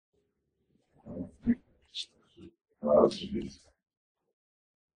بسم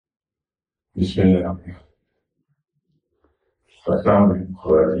اللہ السلام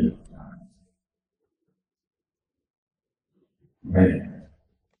علیکم. میں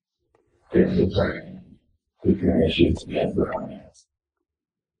کیسے چاہیے کتنے شیخ کے اندر آنے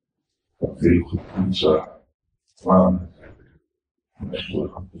تفریح خود تمام مشہور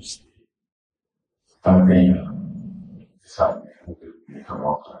تاکہ سامنے کا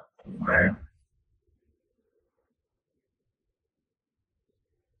موقع میں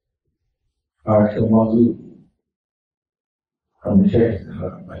آج کا موضوع ہمیشہ اس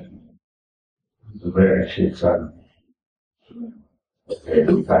طرح میں زبیر شیخ صاحب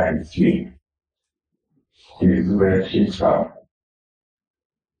زبیر شیخ صاحب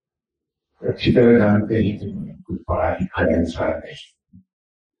اچھی طرح جانتے ہیں کہ میں کچھ پڑھا لکھا انسان نہیں.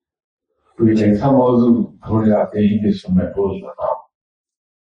 کوئی ایسا موضوع ہو جاتے ہیں جس کو میں بول سکتا ہوں.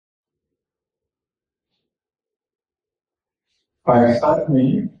 پاکستان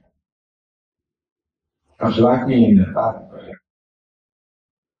میں اخلاقی انحطاط پر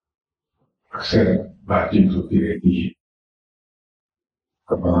اکثر بات چیت ہوتی رہتی ہے.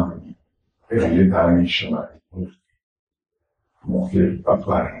 تمام اہل تعلیم شمالی مختلف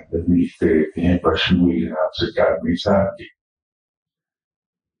افراد تجویز رہتے ہیں بشمول جناب سے کاظمی صاحب کی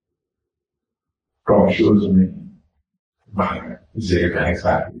ٹاک شوز میں باہر زیر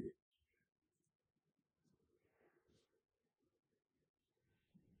حساب.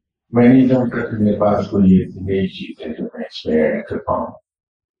 میں نہیں جانتا کہ میرے پاس کوئی ایسی نئی چیز ہے جو میں اس میں ایڈ کر پاؤں.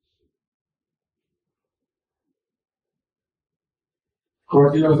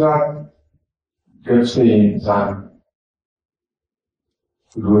 چھوٹی وضاحت جب سے انسان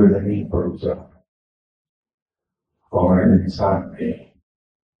روئے زمین پر اترا اور انسان نے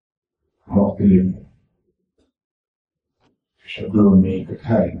مختلف شکلوں میں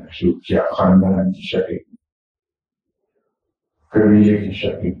اکٹھا رہنا شروع کیا. خاندان کی شکل میں، قبیلے کی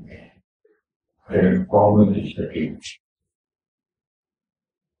شکل میں، قوم کی شکل میں.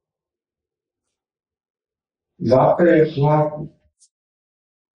 ضابطۂ اخلاق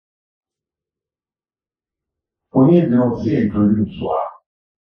انہیں دنوں سے انٹروڈیوس ہوا.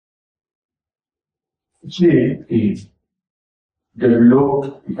 اس لیے کہ جب لوگ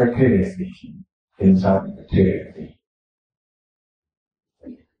اکٹھے رہتے ہیں، انسان اکٹھے رہتے ہیں،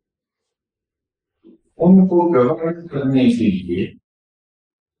 ان کو گورن کرنے کے لیے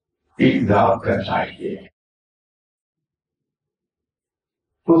ایک ضابطہ چاہیے.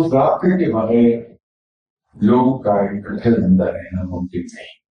 اس ضابطے کے بغیر لوگوں کا اکٹھے زندہ رہنا ممکن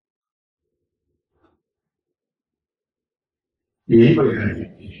نہیں. یہی وجہ ہے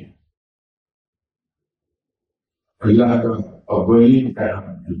اللہ کا اولین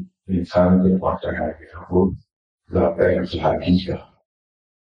پیغام جو انسان کو پہنچایا گیا وہ ضابطۂ اخلاقی کا.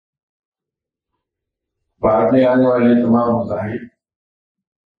 بعد میں آنے والے تمام مذاہب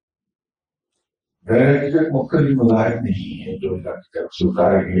حقیقت مختلف مذاہب نہیں ہے جو اللہ کی طرف سے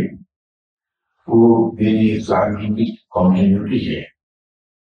اتارے گئے. وہ دینی اسلامی کی کمیونٹی ہے.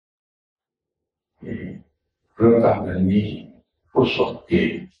 رفتہ نے اس وقت کے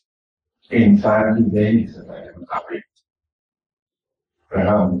انسان کی ذہنی سطح کے مطابق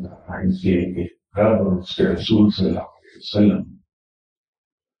پیغام اتارا. اس لیے کہ رب اور اس کے رسول صلی اللہ علیہ وسلم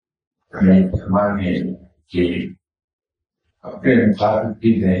کا فرمان ہے کہ اپنے مخاطب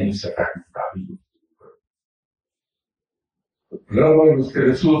کی ذہنی سطح کے مطابق رب اور اس کے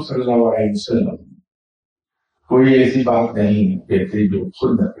رسول صلی اللہ علیہ وسلم کوئی ایسی بات نہیں کہتے جو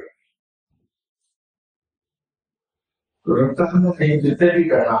خود نہ کرے. تو رفتہ نے جتنے بھی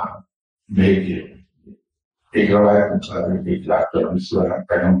کہا بھیجے. ایک روایت مطابق 1,40,000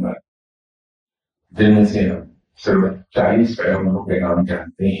 پیغمبر جن میں سے ہم صرف 40 پیغمبروں کے نام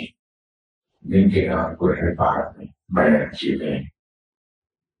جانتے ہیں جن کے نام قرآن پاک میں بیان کیے گئے ہیں.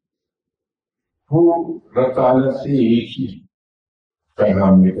 وہ رب تعالیٰ سے ایک ہی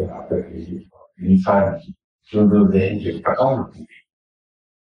پیغام لے کر آتا ہے. انسان کی جو ذہن کی ارتقا ہوتی ہے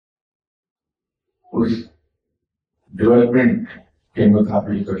اس ڈیولپمنٹ کے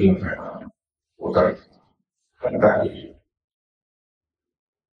مطابق اگلا پیغام کرتا ہے.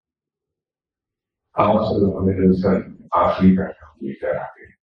 آپ صلی اللہ علیہ وسلم آخری پیغام لے کر آتے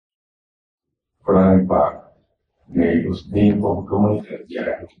ہیں. قرآن پاک نے اس دین کو مکمل کر دیا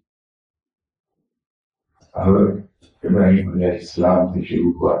ہے. حضرت ابراہیم علیہ السلام سے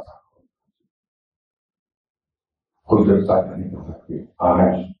شروع ہوا تھا. قدرت تعالیٰ نے کہا کہ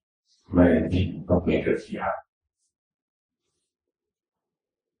آج میں نے دین مکمل کر دیا.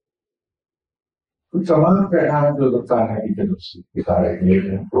 تو تمام پیغام جو اللہ تعالیٰ کی طرف سے اتارے گئے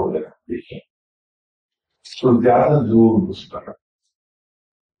ہیں کو دیکھیں تو زیادہ زور اس پر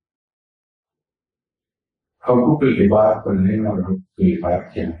حقوق العباد پر نہیں اور حقوق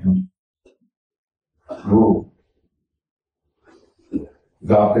العباد کیا نہیں، وہ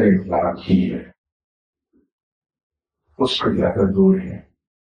ذات اخلاق ہی ہے، اس پر زیادہ دور ہے.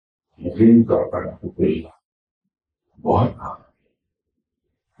 یقینی طور پر حقوق العباد بہت کام،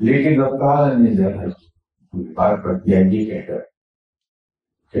 لیکن رب تعالیٰ نے زیادہ بات پر کیا یہ کہہ کر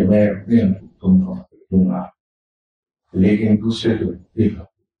کہ میں اپنے تم کو دوں گا، لیکن دوسرے جو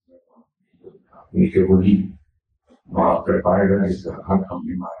کہ وہی معاف کر پائے گا جس کا حق ہم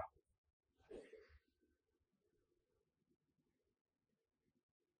نے مارا.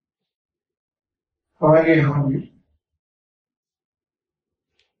 آگے ہم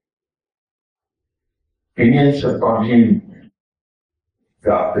انڈین سرکاری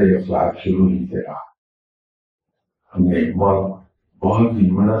ذات اخلاق شروع نہیں سے رہا. ہم نے بہت ہی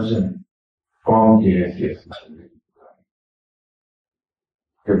منظم قوم کی حیثیت سے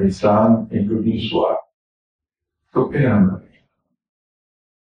جب اسلام انٹروڈیوس ہوا تو پھر ہم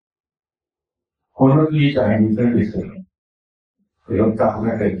ہونا تو یہ کہانی تھا کس طرح رب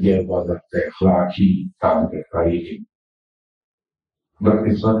تعالیٰ کا کیا ہوا ضابطۂ اخلاقی کام کرتا ہے،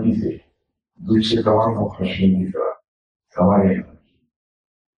 بدقسمتی سے دوسرے تمام مخالفین کی طرح ہمارے یہاں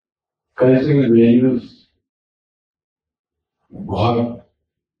کلچرل ویلیوز بہت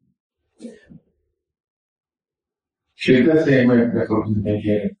شدت سے ہمیں اپنے قبضے میں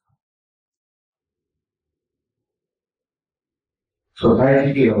لیے.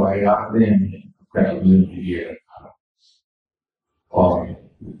 سوسائٹی کی روایات نے ہمیں اپنے قبضے میں لیے رکھا اور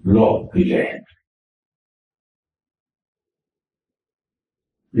لوگ بھی لینڈ،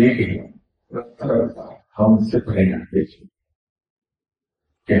 لیکن ہم سے پڑھے جاتے تھے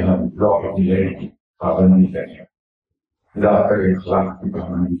کہ ہم لوگ کی لینڈ کی پابندی کریں، ذات اخلاق کی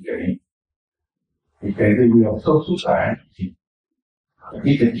پابندی کریں. یہ کہتے ہوئے افسوس ہوتا ہے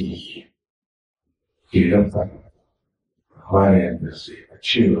حقیقت یہ ہے کہ رب تک ہمارے اندر سے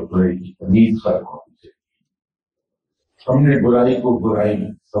اچھے اور برے کی تمیز فرق ہونی چاہیے. ہم نے برائی کو برائی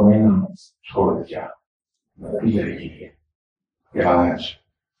سمجھنا چھوڑ دیا. نتیجہ یہ ہے کہ آج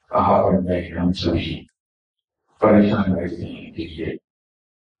کہاں پر میں ہم سبھی پریشان رہتے ہیں کہ یہ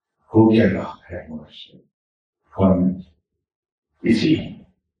ہو کیا رہا ہے معاشرے. ہم اسی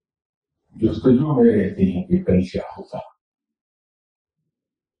جستجو میں رہتے ہیں کہ کل کیا ہوگا.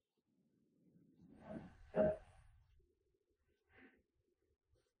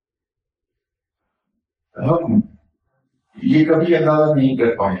 ہم یہ کبھی اندازہ نہیں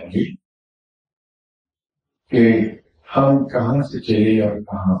کر پائیں گے کہ ہم کہاں سے چلے اور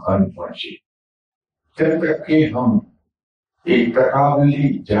کہاں آن پہنچے جب تک کہ ہم ایک تقابلی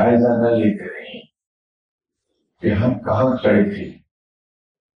جائزہ نہ لیتے رہیں کہ ہم کہاں کھڑے تھے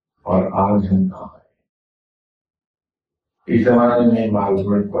اور آج ہم کہاں ہیں. اس زمانے میں مال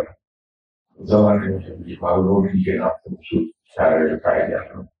روڈ پر زمانے میں مال روڈ کے نام سے مشہور اشارے لگائے جا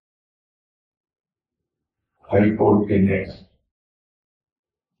رہے ہیں. ہائی کورٹ کے نیکسٹ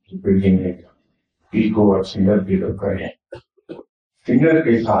بلڈنگ میں پیکو اور سنگر کی دفتر ہیں. سنگر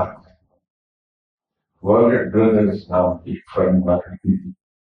کے ساتھ ورلڈ بردرز نام کی فرم ہوا کرتی تھی.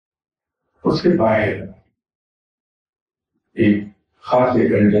 اس کے باہر ایک خاص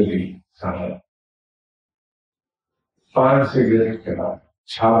ایلڈرلی صاحب پان سگریٹ کے بعد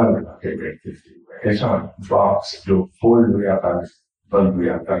چھالا لگا کے بیٹھتے تھے. ایسا باکس جو فولڈ ہو جاتا ہے بند ہو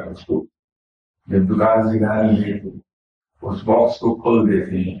جاتا ہے، اس کو جب دکان سے جانے لگے تو اس باکس کو کھول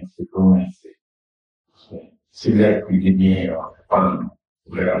دیتے ہیں اس میں سگریٹ کی ڈبیاں اور پان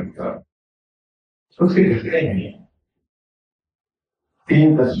وغیرہ نکال. اس کے گھٹنے میں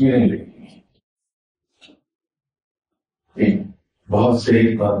 3 تصویریں لگی ہیں. ایک بہت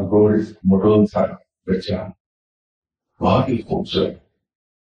صحیح مند گولڈ موٹول سا بچہ، بہت ہی خوبصورت،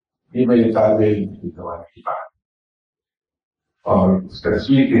 یہ میرے طالب علم کی زمانے کی بات. اور اس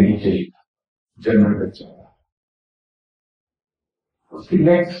تصویر کے نیچے جنرل بچہ تھا. اس کی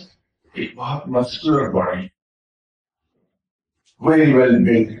نیکسٹ ایک بہت muscular body, very well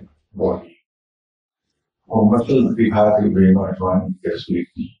blood body, وہ مسل دکھاتے ہوئے نوجوان کی تصویر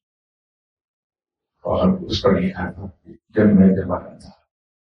تھی اور اس پر لکھا تھا جب میں جوان تھا.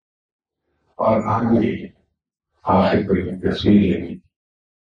 اور آگے آخر پر ایک تصویر لگی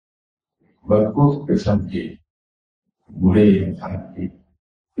بدقوف قسم کے بوڑھے انسان کی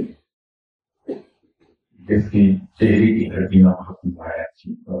جس کی چہرے کی ہڈیاں ختم آیا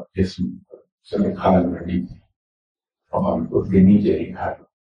تھی اور جسم سے کھال بڑھی تھی اور اس کے نیچے لکھا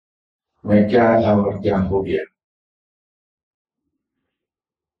میں کیا تھا اور کیا ہو گیا.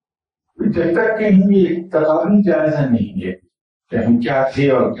 جب تک کہ ہم یہ تقابلی جائزہ نہیں لے کہ ہم کیا تھے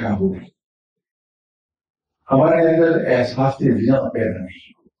اور کیا ہو گئے، ہمارے اندر احساس زیاں پیدا نہیں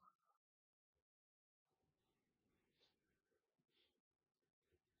ہو.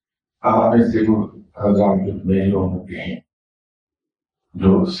 آپ میں سے وہ حضرات جو میرے لوگ ہوتے ہیں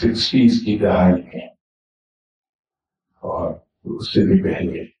جو 60s کی دہائی میں اور اس سے بھی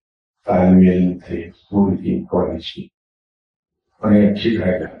پہلے طالب علم تھے اسکول کی کالج کی، انہیں اچھی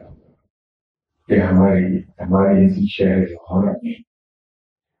طرح جانا کہ ہماری اسی شہر لاہور میں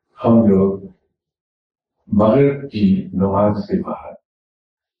ہم لوگ مغرب کی نماز کے بعد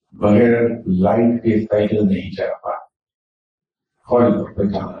بغیر لائٹ کے سائیکل نہیں چلا پاتے،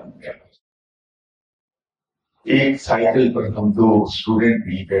 ایک سائیکل پر ہم دو اسٹوڈنٹ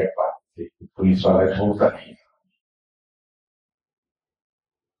نہیں بیٹھ پاتے تھے، پولیس والا چھوڑتا نہیں،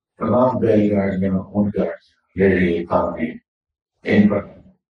 تمام بیل گاڑیاں اون گاڑیاں ریلوے کامے ان پر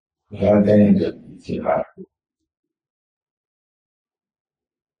لڑائی جلدی تھی رات کو۔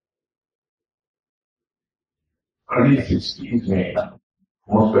 ارلی 60s میں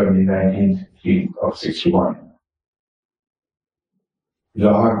most probably 1960 اور 61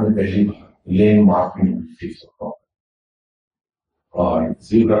 لاہور میں پہلی بار لین مارکنگ ہوئی تھی اور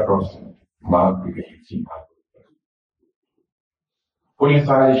زیبرا کراسنگ مارک بھی گئی تھی۔ پولیس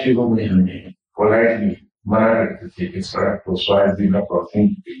والے شیروں میں ہمیں پولائٹلی منع کرتے تھے کہ سڑک کو سوائے زیبرا کراسنگ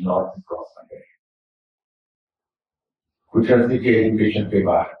کی نارتھ کراس نہ کریں۔ کچھ عرصے کے ایجوکیشن کے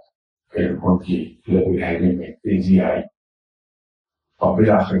بعد پھر ان کی لہجے میں تیزی آئی اور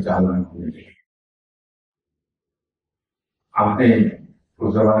بالآخر چالان ہونے لگے۔ آپ نے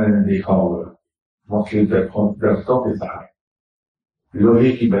اس زمانے میں دیکھا ہوگا مختلف درختوں کے ساتھ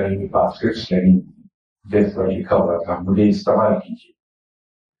لوہے کی بنی ہوئی باسکٹس لگی جس پر لکھا ہوا تھا مجھے استعمال کیجیے۔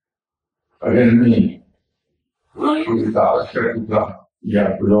 اگر ہمیں کوئی کاغذ کا ٹکڑا یا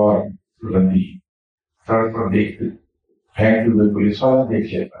کوئی اور بندی سڑک پر دیکھتے پھینکتے ہوئے پولیس والا دیکھ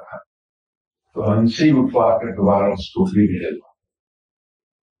لیتا تھا تو ہم سے اٹھوا کر دوبارہ اس ٹوکری میں ڈلوا۔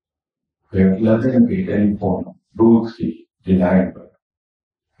 پھر لندن کے ٹیلی فون بوتھ کی ڈیزائن پر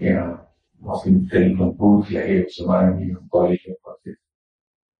یہاں مسلم ٹیلی فون بوتھ لگے اس زمانے میں ہم کالج میں پڑھتے تھے۔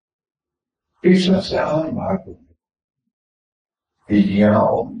 اس سب سے عام بات ہوتی کہ یہاں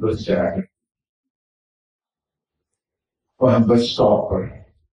بس جا کر وہاں بس اسٹاپ پر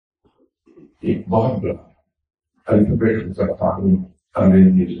ایک بہت بڑا الفابیٹ ہوتا تھا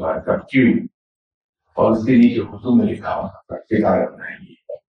انگریزی زبان کا کیو اور اس کے نیچے اردو میں لکھا ہوتا تھا کتاب بنائیے۔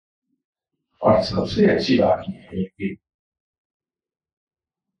 اور سب سے اچھی بات یہ ہے کہ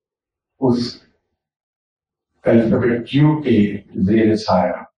اس الفابیٹ کیو کے زیر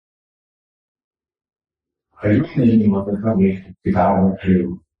سایہ ہجوم نہیں ہوتا تھا، وہ کتاب میں کھڑے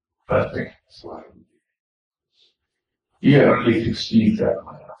ہو پڑھتے سوال۔ یہ ارلی 60s کا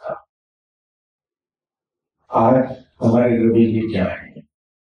زمانہ تھا۔ آج ہمارے رویے کیا ہیں؟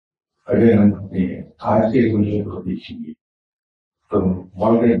 اگر ہم اپنے آج کے رویے کو دیکھیں گے تو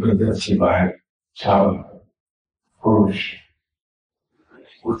مارگریٹ بردرز کے باہر چھاول فروش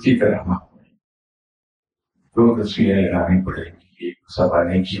اسی طرح دو تصویریں لگانی پڑیں گی، ایک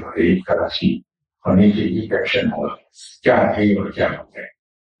زمانے کی اور ایک کراچی ہونے کے ایک ایکشن ہوگا کیا ہے اور کیا ہوتا ہے۔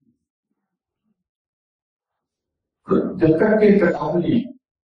 جب تک کہ تقابلی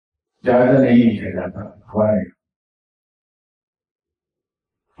جائزہ نہیں لیا جاتا ہمارے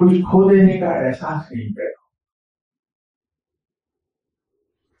کچھ کھو دینے کا احساس نہیں پیدا۔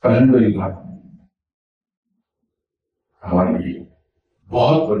 الحمدللہ ہماری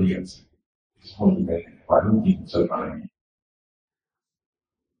بہت بڑی اثر اس ملک میں معلوم کی مسلمان میں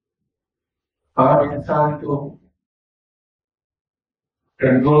عام انسان کو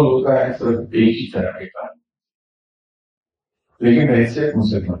کنٹرول ہوتا ہے صرف ایک ہی طرح کے کام، لیکن ایسے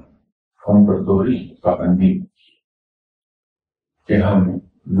مسلمان ہم پر دوہری پابندی ہوتی ہے کہ ہم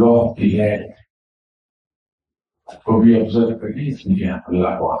لا آف دی لینڈ کو بھی آبزرو کریں، اس لیے ہم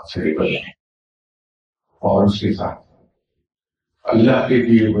اللہ کو ہاتھ سے بچیں اور اس کے ساتھ اللہ کے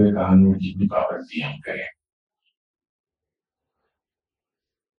دیے ہوئے قانون کی بھی پابندی ہم کریں۔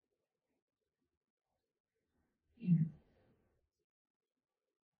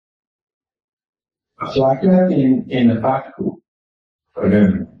 اخلاقیات کے انعقاد کو اگر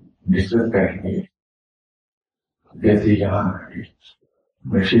ڈسکس کریں گے، جیسے یہاں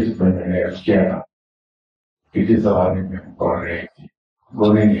نشست میں نے عرض کیا تھا کہ جس زمانے میں ہم پڑھ رہے تھے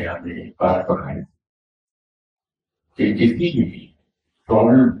گورے نے ہمیں بات پڑھائی کہ کسی بھی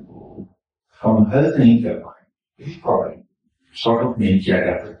پرابلم کو ہم حل نہیں کر پائیں، کسی پرابلم سارٹ آؤٹ نہیں کیا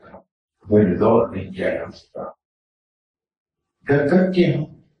جا سکتا، وہ ریزالو نہیں کیا جا سکتا جب تک کہ ہم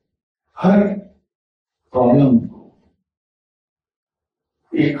ہر پرابلم کو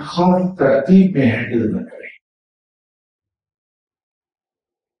ایک خاص ترتیب میں ہینڈل نہ کریں۔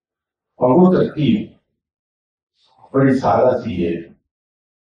 اور وہ ترتیب بڑی سادہ سی ہے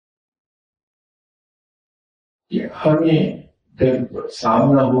کہ ہمیں جب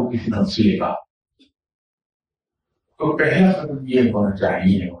سامنا ہو کسی مسئلے کا تو پہلا قدم یہ ہونا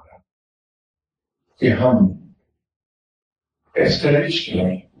چاہیے ہمارا کہ ہم ایسٹیبلش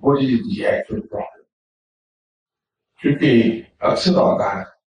کریں وہ چیز ایکچوئل پرابلم. کیونکہ اکثر اوقات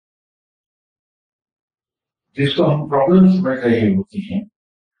جس کو ہم پرابلم سمجھ رہے ہوتے ہیں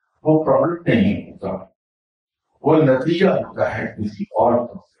وہ پرابلم نہیں ہوتا، وہ نتیجہ ہوتا ہے کسی اور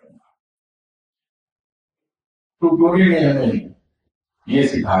پرابلم کا. تو گورے نے ہمیں یہ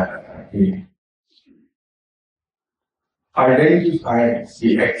سکھایا تھا کہ آئیڈینٹیفائی دی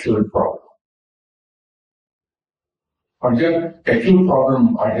ایکچوئل پرابلم، اور جب ایکچوئل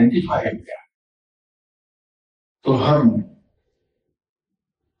پرابلم آئیڈینٹیفائی ہو گیا تو ہم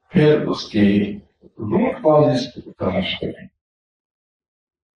پھر اس کے روٹ کازز کو تلاش کریں.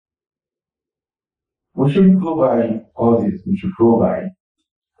 We should go by causes, we should go by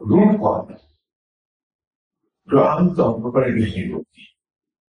root causes جو عام طور پر نہیں ہوتی.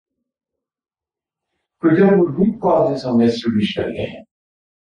 تو جب وہ روٹ کازز ہم ایسٹیبلش کر لیں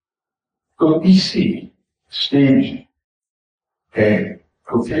تو تیسری اسٹیج ہے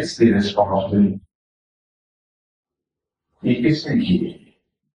ٹو فکس دی ریسپانسبلٹی. یہ کس نے کی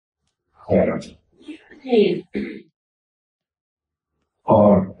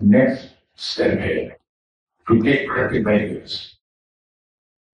اور نیکسٹ اسٹیپ ہے ٹو ٹیک کریکٹیو میجرز.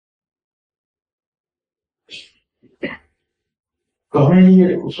 تو ہمیں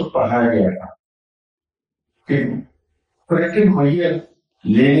یہ اس وقت پڑھایا گیا تھا کہ کریکٹیو میجر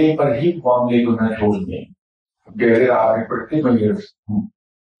لینے پر ہی معاملے کو نہ چھوڑ دیں، کہ اگر آپ نے کریکٹیو میجر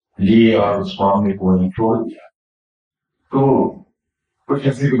لیے اور اس معاملے کو وہیں چھوڑ دیا تو کچھ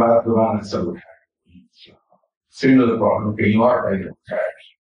عرصے کے بعد دوبارہ اثر اٹھائے، سملر پرابلم کہیں اور پیدا ہو جائے.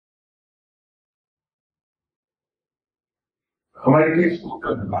 ہمارے کیس کو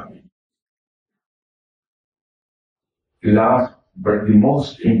کرنے والی last but the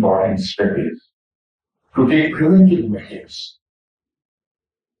most important step is to take preventive measures.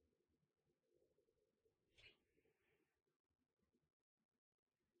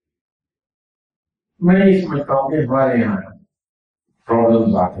 میں یہ سمجھتا ہوں کہ ہمارے یہاں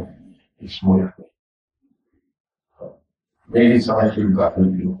پرابلمز آتے ہیں اس ملک میں. میری سمجھ کی باتوں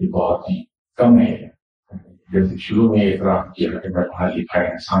کی بہت ہی کم ہے. جیسے شروع میں اعتراف کیا کہ میں پڑھا لکھا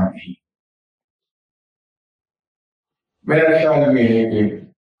انسان نہیں. میرا خیال یہ ہے کہ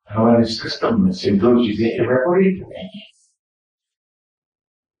ہمارے سسٹم میں سے دو چیزیں ایویپوریٹ ہو گئی ہیں.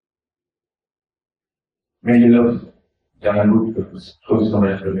 میں یہ لفظ جہاں لوٹ کر سوچ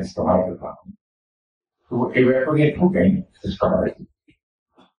سمجھ کر میں استعمال کرتا ہوں تو وہ ایویپوریٹ ہو گئی سسٹم میں،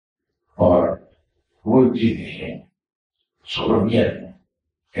 اور وہ چیزیں ہیں سوربیت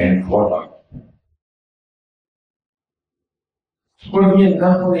اینڈ فولا. سوربیت نہ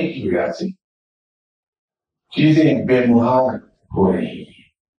ہونے کی وجہ سے چیزیں بے محال ہو رہی ہیں.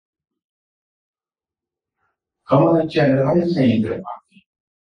 ہم انہیں چینلائز نہیں کر پاتے.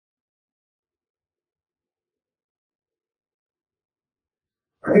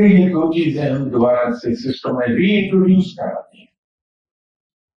 اگر یہ دو چیزیں ہم دوبارہ سے سسٹم میں ری انٹروڈیوس کراتے ہیں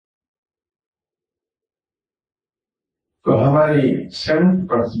تو ہماری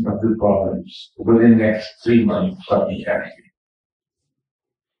 70% of the problems with in next 3 months ختم ہو جائیں گے.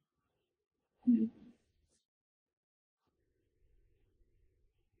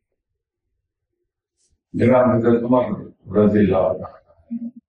 جناب حضرت عمر رضی اللہ عنہ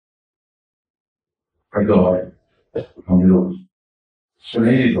کا دور ہم لوگ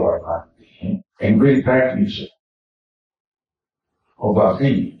سنہری دور مانتے ہیں، اینڈ ویری رائٹلی سو. اور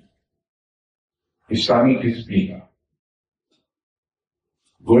واقعی اسلامی ہسٹری کا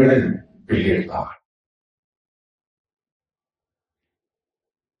گولڈن پیریڈ تھا.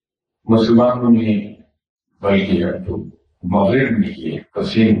 مسلمانوں نے بلکہ تو مغرب نے یہ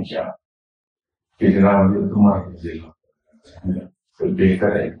تسلیم کیا کہ جناب حضرت عمر رضی اللہ عنہ سے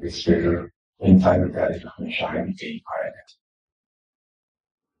بہتر ہے اس فکر انسانی تاریخ میں شاید ہی کہیں پایا جائے.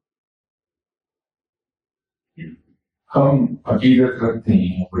 ہم عقیدت رکھتے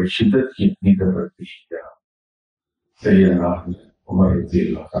ہیں بڑی شدت کی عقیدت رکھتے ہیں کیا سیدنا عمر رضی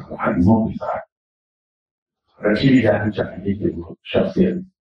اللہ عنہ کے ساتھ رکھی بھی جانی چاہیے کہ وہ شخصیت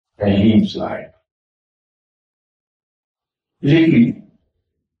کہیں سلائے. لیکن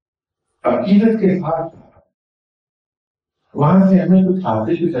عقیدت کے ساتھ وہاں سے ہمیں کچھ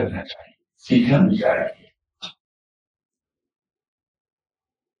حاصل بھی کرنا چاہیے، سیکھنا بھی چاہیے.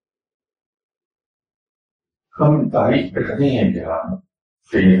 ہم تاریخ کرتے ہیں جہاں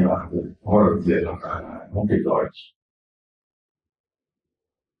سیدنا عمر رضی اللہ عنہ کے دور کی،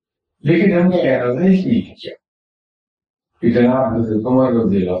 لیکن ہم نے ایڈوائز نہیں کیا کہ جناب حضرت عمر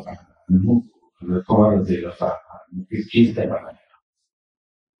رضی اللہ عنہ حضرت عمر رضی اللہ عنہ کس چیز سے بنایا.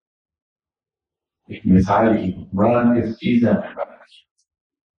 ایک مثال کی حکمران کس چیز سے ہمیں بنایا.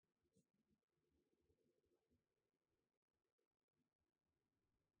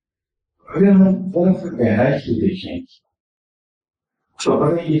 اگر ہم ذرا سے گہرائی سے دیکھیں تو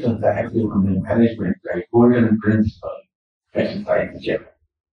پتہ یہ چلتا ہے کہ ہم نے مینجمنٹ کا ایک گولڈن پرنسپل ایکسرسائز کیا.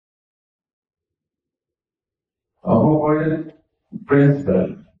 اور وہ گولڈن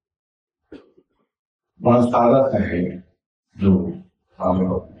پرنسپل بہت سادہ سا ہے جو ہم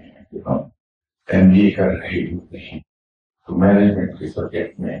لوگ ایم بی اے کر رہے ہوتے ہیں تو مینجمنٹ کے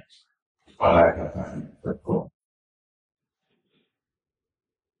سبجیکٹ میں پڑھایا جاتا ہے سب کو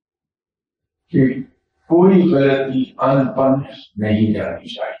کہ کوئی غلطی انپنش نہیں جانی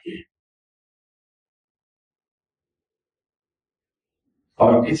چاہیے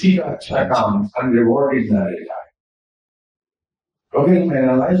اور کسی کا اچھا کام ان ریوارڈڈ نہ رہ جائے. اگر ہم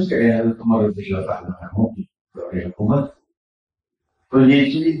اینالائز کریں حضرت عمر رضی اللہ تعالیٰ عنہ کی دور حکومت تو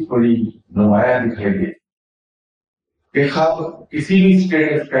یہ چیز بڑی نمایاں دکھائی دیتی کہ خواہ کسی بھی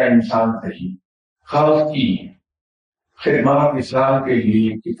اسٹیٹس کا انسان صحیح خواہ اس کی خدمات اسلام کے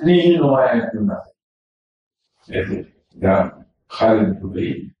لیے کتنی ہی نمایاں کیوں نہ جیسے جہاں خالد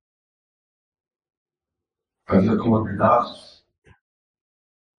دبئی حضرت عمر بن عاص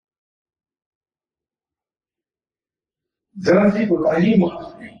ذرا سی کوتاہی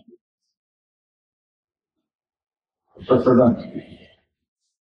معاف نہیں اس پر سزا کی گئی ہے.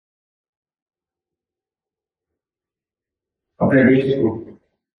 اپنے بیٹے کو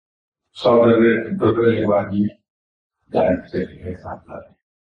سودر کے بعد یہ جانب سے ساتھ لا دیں.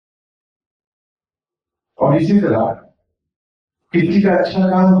 اور اسی طرح کسی کا اچھا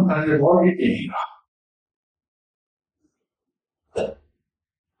کام انریوارڈڈ نہیں رہا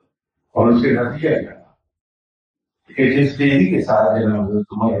اور اس کے نتیجہ کیا کہ جس تیزی کے ساتھ جناب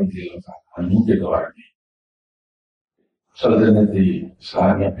حضرت عمر رضی اللہ تعالیٰ عنہ کے دور میں سلطنت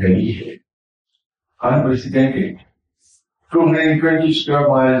اسلامیہ پھیلی ہے unprecedented 220 square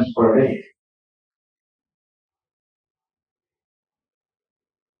miles per day.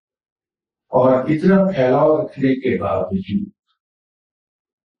 اور اتنا پھیلاؤ رکھنے کے باوجود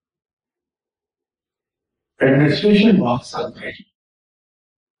ایڈمنسٹریشن بہت سخت رہی.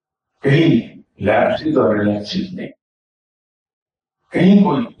 کہیں لیپسز اور ریلیکسز نہیں, کہیں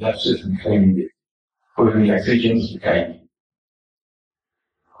کوئی لیپسز دکھائی نہیں دیتے, کوئی ریلیکسیشن دکھائی نہیں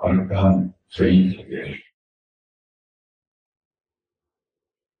اور کام صحیح لگے رہے.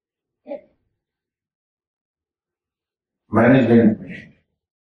 مینجمنٹ میں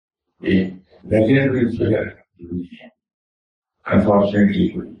ایک لیجنڈری فگر انفارچونیٹلی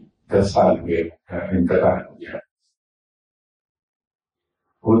کوئی 10 سال کے انتقال ہو گیا.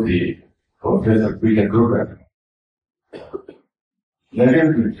 وہ تھے professor Peter Kruger,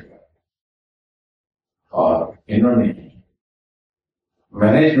 legendary figure, اور انہوں نے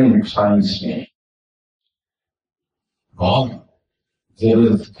مینجمنٹ سائنس میں بہت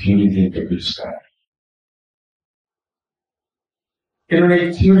زبردست تھیوری انٹروڈیوس کرا. انہوں نے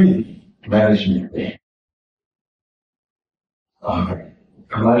ایک تھیوری دی مینجمنٹ میں اور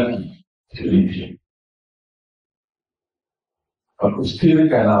کمال کی تھیوری تھی, اور اس تھیوری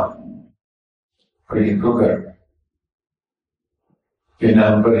کا نام پیٹر کروگر کے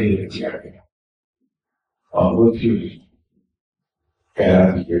نام پر ہی رکھ دیا گیا. اور وہ تھیوری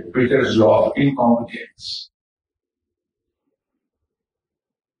کہلاتی ہے Peter's law of انکمپیٹنس.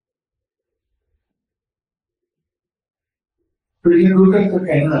 Peter Kruger کا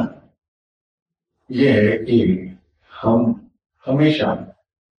کہنا یہ ہے کہ ہم ہمیشہ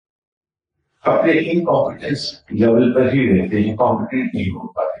اپنے انکمپیٹنس لیول پر ہی رہتے ہیں, کمپیٹنٹ نہیں ہو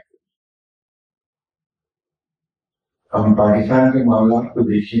پاتے. ہم پاکستان کے معاملات کو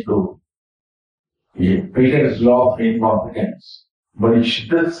دیکھیں تو یہ پیٹرز لا آف انکمپیٹنس بڑی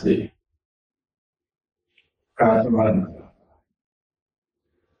شدت سے کارسمان ہوتا.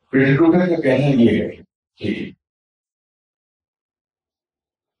 پیٹر کروگر کا کہنا یہ ہے کہ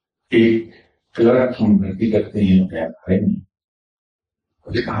ایک کلرک ہم بھرتی کرتے ہیں اپنے ادارے میں,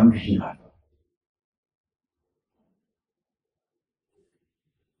 مجھے کام نہیں آتا.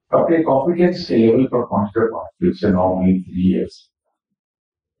 اپنے کانفیڈینس کے لیول پر پہنچتے سے نارملی 3 years,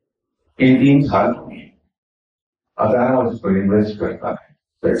 ان 3 سالوں میں ادارہ اس پر انویسٹ کرتا ہے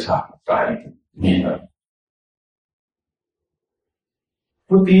پیسہ, ٹائم, محنت.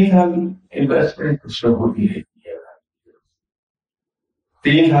 وہ 3 سال انویسٹمنٹ اس میں ہوتی رہتی ہے.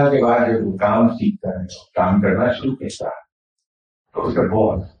 3 سال کے بعد جب وہ کام سیکھتا ہے, کام کرنا شروع کرتا ہے, تو اس کا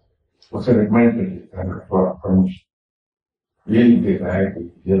باس اسے ریکمینڈ کر دیتا ہے فار پروموشن. یہ لکھ دیتا ہے کہ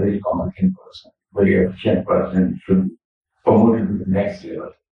یہ very competent person, very efficient person should be promoted to the next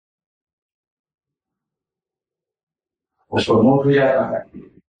level. وہ پروموٹ ہو جاتا ہے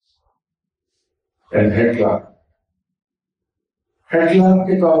ہیڈ کلارک. ہیڈ کلارک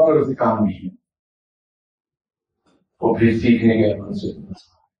کے طور پر اسے کام نہیں ہے. وہ پھر سیکھنے کے بعد سے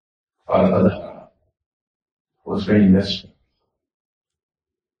اور ادارہ اس میں انویسٹ.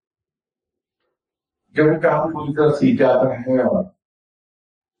 جب وہ کام پوری طرح سیکھ جاتا ہے اور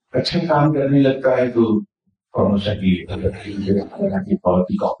اچھا کام کرنے لگتا ہے تو پروموشن کی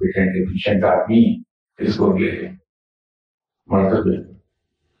بہت ہی کمپیٹنٹ ایفیشینٹ آدمی اس کو لے مرتبہ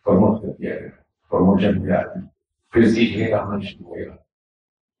پروموٹ کر دیا گیا. پروموشن ہو جاتا ہے پھر سیکھنے کا عمل شروع ہو گیا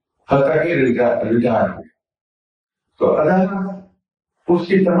حتیٰ کہ ریٹائر ہو گیا. تو ادارہ اس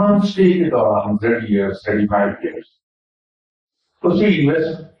کے تمام اسٹے کے دوران 30 years 35 years اسے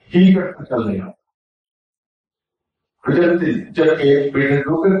انویسٹ ہی کرتا چل رہا. جب ایک پیٹر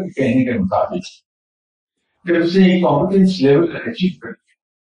ڈوکر کے کہنے کے مطابق جب اسے ایک کمپٹنس لیول اچیو کر لیا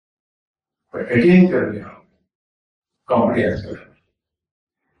اٹین کر لیا کمپٹنس کر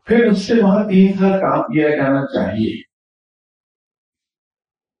پھر اس سے وہاں 3 سال کام کیا جانا چاہیے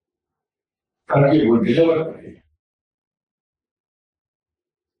تاکہ وہ ڈیلیور کرے.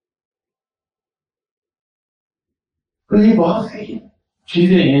 تو یہ بہت سی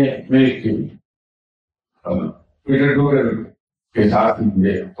چیزیں ہیں میرے کے لیے. پیٹر ڈوکر کے ساتھ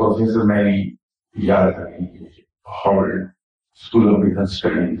مجھے پروفیسر میری یاد رکھیں گے Harvard school of business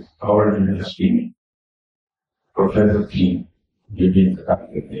studies Harvard university میں پروفیسر تھی جو بھی انتقال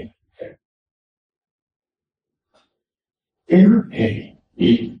کرتے ہیں. انہوں نے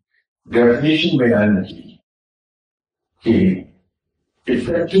ایک ڈیفینیشن بیان کی کہ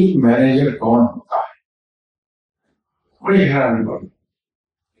افیکٹو مینیجر کون ہوتا ہے. بڑی حیران بات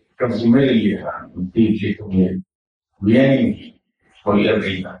کم سے میرے لیے حیران تھی کہ مجھے نہیں کی کوئی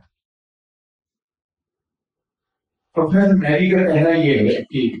نہیں تھا. پروفیسر میری کا کہنا یہ ہے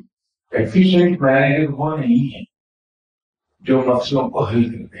کہ ایفیشینٹ مینیجر وہ نہیں ہے جو مسئلوں کو حل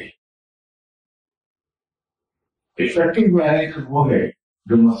کرتے. افیکٹو مینیجر وہ ہے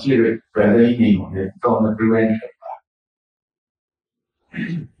جو مسئلے پیدا ہی نہیں ہوتے تو انہیں پریوینٹ کرتا ہے.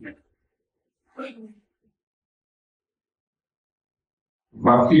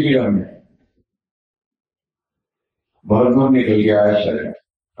 معاف کیجیے ہمیں بہت دور نکل گیا ہے. شاید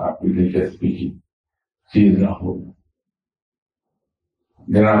آپ کی دلچسپی کی چیز نہ ہو.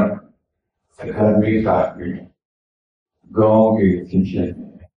 جناب سرکار میرے ساتھ میں گاؤں کے سلسلے میں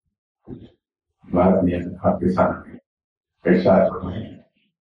بات میں آپ کے سامنے پیشہ کریں.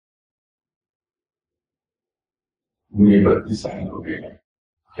 مجھے 32 سال ہو گئے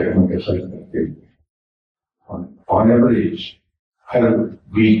شہروں کے سر کرتے ہوئے. آن ایوریج ہر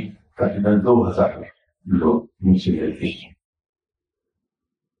ویک تقریباً 2000 لوگ مجھ سے ملتے ہیں.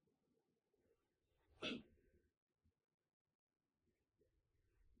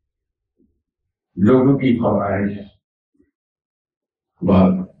 لوگوں کی فرمائش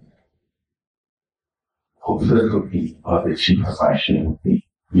بہت خوبصورت ہوتی بہت اچھی فرمائشیں ہوتی.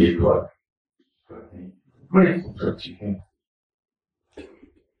 یہ دعا بڑی خوبصورت چیز ہے.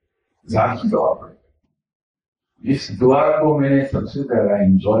 ذاتی طور پر جس دعا کو میں نے سب سے زیادہ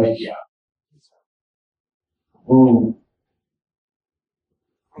انجوائے کیا وہ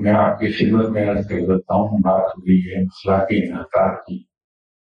میں آپ کی خدمت میں عرض کر دیتا ہوں. بات ہو رہی ہے اخلاقی انحطاط کی.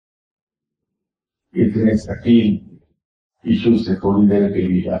 اتنے ثقیل ایشو سے تھوڑی دیر کے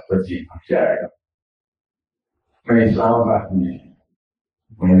لیے آپ کا جی ہٹ جائے گا. میں اسلام آباد میں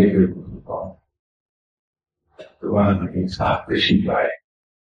منڈے پہ ہوتا ہوں تو وہاں ایک صاحب تشریف لائے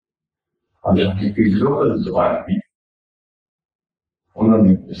اور کی لوکل زبان میں انہوں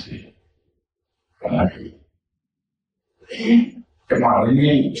نے مجھ سے کہا کہ ہمارے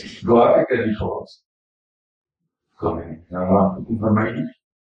لیے دعا کے طریقے ہو. تو میں نے آپ کو فرمائی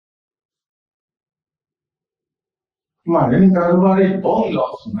ہمارے کاروبار ایک بہت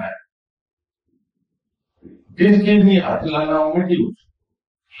لاس ہونا ہے. جس چیز میں ہاتھ لانا ہوں گے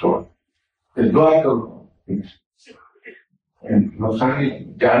چھوڑ دعا کرو نقصان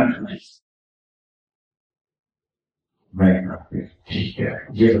جان چکی. میں ٹھیک ہے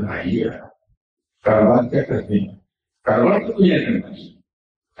یہ بتائیے کاروبار کیا کرتے ہیں. کاروبار تو کوئی نہیں کرنا.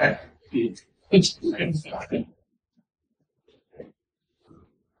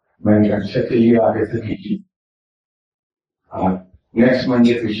 میں نے اچھا کے لیے آگے سے کیجیے. نیکسٹ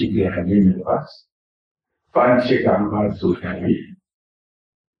منڈے تشریف لے آئیے میرے پاس 5-6 کاروبار سوچیں گے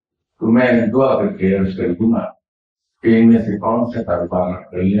تو میں دعا کر کے عرض کر دوں گا کہ ان میں سے کون سا کاروبار آپ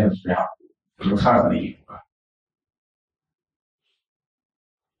کر لیں اس میں آپ کو نقصان نہیں ہوگا.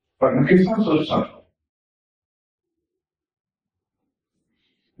 پر میں کس طرح سوچتا ہوں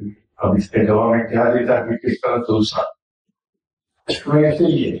اب اس کے جواب میں کیا دیتا کہ کس طرح سوچتا ہوں. ایسے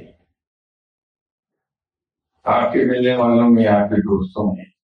ہی ہے آپ کے ملنے والوں میں، آپ کے دوستوں میں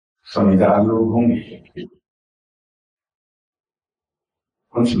سمجھدار لوگ ہوں گے،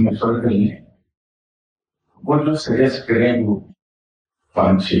 ان سے مشورہ کر لیں، وہ جو سجیسٹ کریں وہ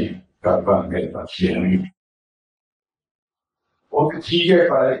 5-6 کاروبار میرے پاس لے آئیں گے. وہ ٹھیک ہے،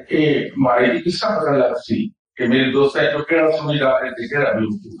 پر ہمارے لیے کس کا پتہ لگ سی کہ میرے دوست ہے جو کہڑا سمجھ آ رہے تھے کہڑا بھی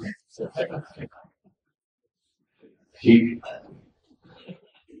ہے. ٹھیک،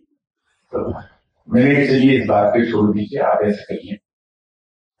 تو میں نے چلیے اس بات پہ چھوڑ دیجیے، آپ ایسا کریے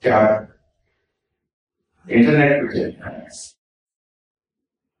کہ آپ انٹرنیٹ پہ چلے جائیں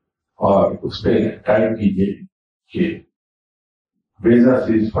اور اس پہ ٹائپ کیجیے کہ business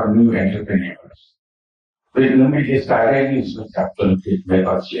is for new entrepreneurs. تو ایک لمبی لسٹ آ رہی ہے، اس میں سے آپ چل کے میرے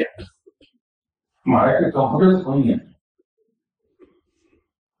پاس لے آئیں. ہمارے کے کمپیوٹر کوئی ہے،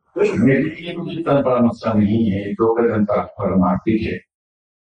 میرے لیے کوئی اتنا بڑا مسئلہ نہیں ہے. 2 قدم پر مارکیٹ ہے،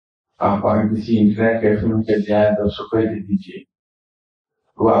 آپ کسی انٹرنیٹ کیفے میں چل جائیں، 10 روپئے دے دیجیے،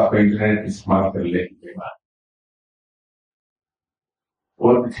 وہ آپ کا انٹرنیٹ استعمال کر لیں گے.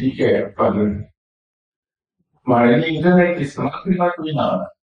 اور ٹھیک ہے، پر ہمارے لیے انٹرنیٹ استعمال کرنا کوئی نہ آنا.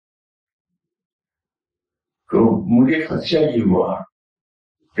 تو مجھے خدشہ یہ ہوا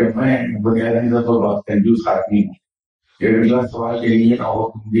کہ میں بنیادی طور پر بہت کنجوس آدمی ہوں. اگلا سوال یہ نہیں ہے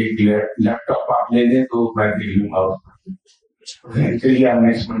مجھے لیپ ٹاپ آپ لے دیں تو میں دیکھ لوں گا. چلیے آپ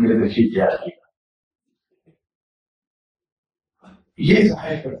نیکسٹ منڈے سے ٹھیک ہے. یہ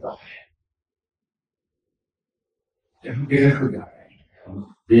ظاہر کرتا ہے کہ ہم کدھر کو جا رہے ہیں،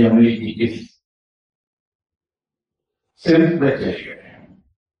 بے عملی کی اس صرف میں چلے گئے ہیں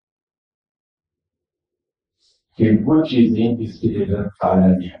کہ وہ چیزیں جس کی جگہ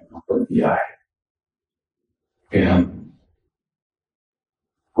تعالیٰ نے ہم کو دیا ہے کہ ہم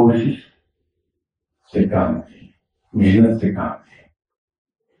کوشش سے کام دیں، محنت سے کام دیں.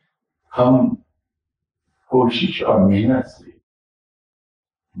 ہم کوشش اور محنت سے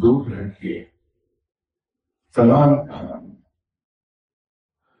دور رہ کے تمام کام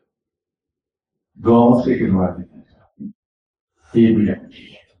دعاؤں سے کروا دینا چاہتے ہیں. یہ بھی اچھی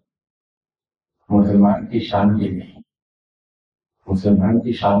ہے. مسلمان کی شان یہ نہیں، مسلمان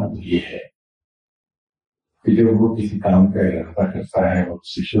کی شان یہ ہے کہ جب وہ کسی کام کا ارادہ کرتا ہے وہ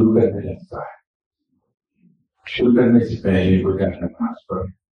اس سے شروع کرنے لگتا ہے. شروع کرنے سے پہلے وہ نماز پڑھ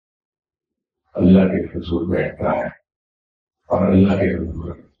اللہ کے حضور بیٹھتا ہے اور اللہ کے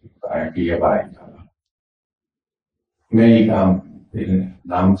حضور کہتا ہے کہ اب آئے گا میں یہ کام تیرے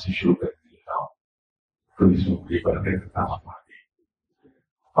نام سے شروع کرنے لگا ہوں، تو اس نوکری پر کرتا ہوں.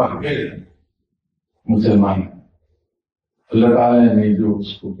 اور پھر مسلمان اللہ تعالیٰ نے جو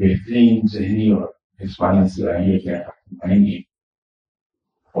اس کو بہترین ذہنی اور جسمانی صلاحیتیں فرمائیں گی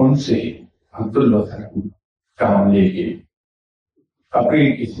ان سے حد الوسع کام لے کے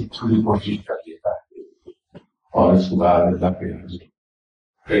اپنی کسی تھوڑی کوشش کر لیتا ہے اور اس کے بعد اللہ کے حضور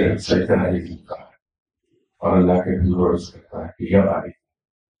پھر سجدہ کرتا ہے اور اللہ کے حضور عرض کرتا ہے کہ اب آگے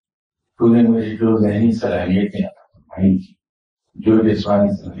تو نے مجھے جو ذہنی صلاحیتیں فرمائیں گی، جو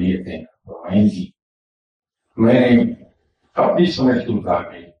جسمانی صلاحیتیں فرمائیں گی، میں نے اپنی سمجھ کے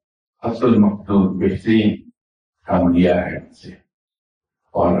مطابق حسب المقدور بہترین کام لیا ہے ان سے،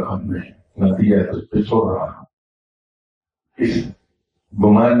 اور اب میں نتیجہ تو پہ چھوڑ رہا ہوں اس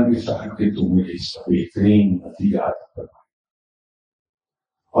گمان کے ساتھ کہ تم مجھے اس کا بہترین نتیجہ عطا کرنا،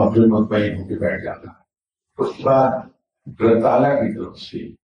 اور پھر مطمئن ہو کے بیٹھ جاتا ہے. اس کے بعد اللہ تعالیٰ کی طرف سے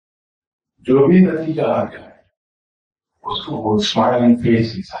جو بھی نتیجہ آ جائے اس کو وہ اسمائلنگ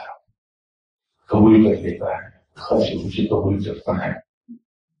فیس کے ساتھ قبول کر لیتا ہے، خوشی خوشی قبول کرتا ہے،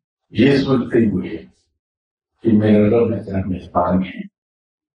 یہ سوچتے ہوئے کہ میرا رب اتنا مہربان ہے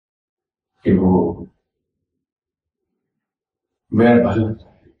کہ وہ میرا بھلا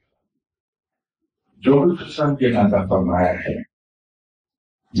جو کچھ اس نے عطا فرمایا ہے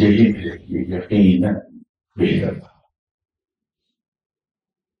یہی میرے لیے یقیناً بہتر تھا.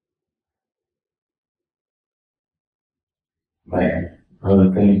 میں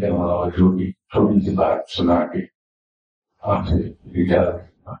حضرت علی کرم اللہ وجہہ کی چھوٹی سی بات سنا کے آپ سے اجازت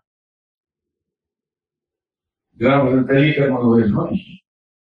لیتا ہوں. جناب حضرت علی کرم اللہ وجہہ نے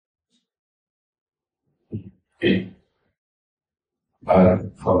ایک بار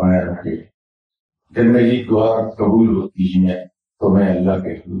فرمایا کہ جب میری دعا قبول ہوتی ہے تو میں اللہ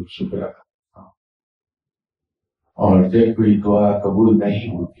کے حضور شکر ادا کرتا ہوں، اور جب کوئی دعا قبول نہیں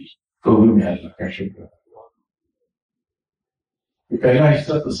ہوتی تو بھی میں اللہ کا شکر ادا کرتا ہوں. پہلا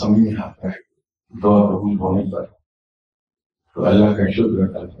حصہ تو سمجھ میں آتا ہے، دعا قبول ہونے پر تو اللہ کا شکر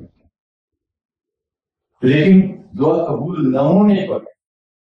ادا کرتا ہوں، لیکن دعا قبول نہ ہونے پر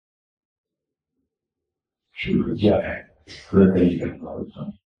شکر کیا ہے حضرت علی کرم اللہ وجہہ.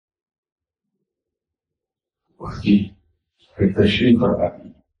 اس کی پھر تشریح فرماتی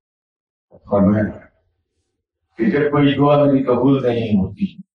فرمایا کہ جب کوئی دعا میری قبول نہیں ہوتی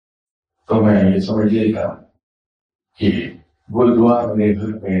تو میں یہ سمجھ لے گا کہ وہ دعا میرے گھر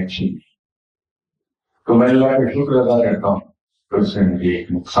میں اچھی نہیں، تو میں اللہ کا شکر ادا کرتا ہوں کہ اس نے مجھے ایک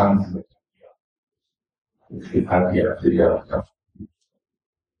نقصان سے بچا دیا، اس کے ساتھ یہ آپ سے یاد کرتا ہوں۔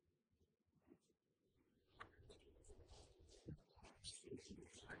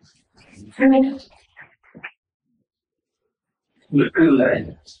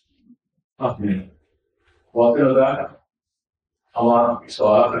 اپنے واقع ہمارا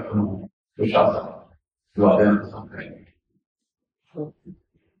سوال رکھنا تو شاید واقع پسند کریں گے۔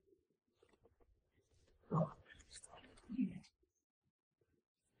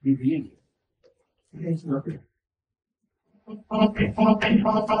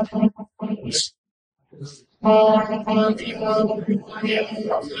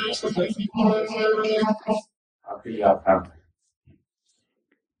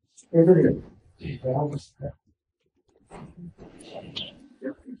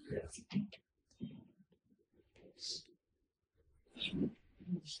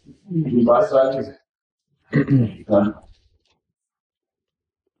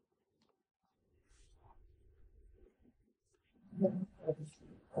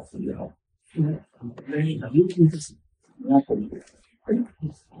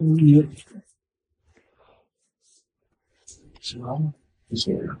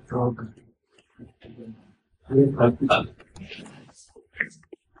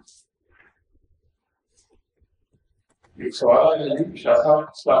 ایک سوال ہے شاہ صاحب،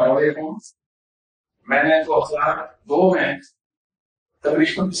 السلام علیکم۔ میں نے 2002 میں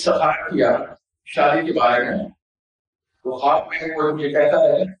تقریباً استخارہ کیا شادی کے بارے میں، تو خواب میں کوئی مجھے کہتا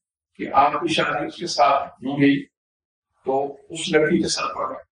ہے کہ آپ کی شادی اس کے ساتھ ہو گئی، تو اس لڑکی کے ساتھ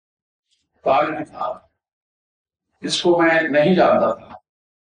پڑا تاج میں تھا جس کو میں نہیں جانتا تھا۔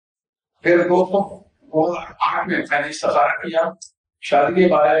 پھر 2008 میں نے استخارہ کیا شادی کے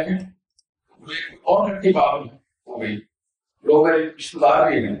بارے میں، اور لڑکی بات ہو گئی، لوگ میرے رشتے دار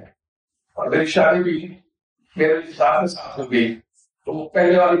بھی ہیں اور میری شادی بھی میرے رشتے کے ساتھ ہو گئی، تو وہ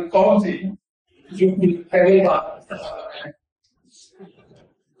پہلے والی کون سی جو پہلی بات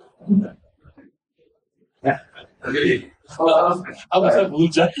اب ایسا بھول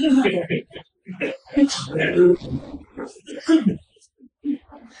جائے۔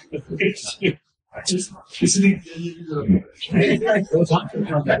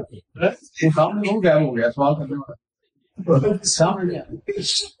 سامنے ہو گیا سوال کرنے والا سامنے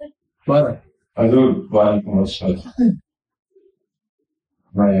حضور وعلیکم السلام۔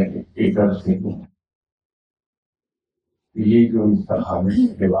 میں ایک عرض دیکھوں یہ جو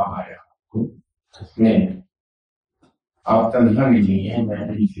دبا آیا اس میں آپ تنہا نہیں ہے، میں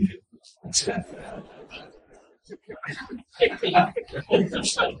بھی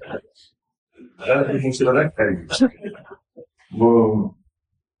وہ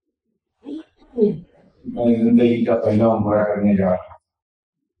میں زندگی کا پہلا عمرہ کرنے جا رہا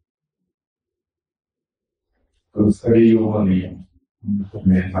تو سبھی لوگوں نے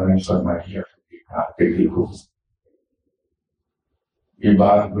مہربانی فرمائی آپ کے لیے یہ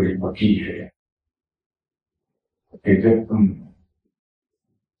بات بڑی پکی ہے کہ جب تم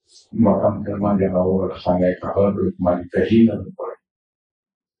مقام کرما جاؤ اور خانہ کعبہ پر تمہاری تہذیب نہ پڑے،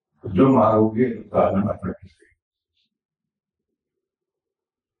 جو مارو گے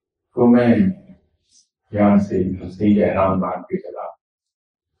تو میں یہاں سے احرام باندھ کے چلا،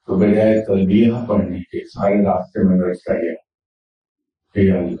 تو بجائے تلبیہ پڑھنے کے سارے راستے میں رکھتا گیا کہ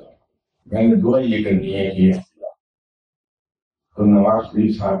اللہ میں نے دعا یہ کرنی ہے کہ تو نواز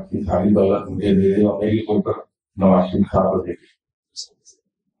شریف صاحب کی ساری دولت مجھے دے دے اور میری اوپر نواز شریف صاحب کو دے دے۔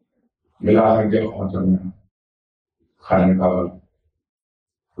 ملا کر جب پہنچا میں خانہ کعبہ،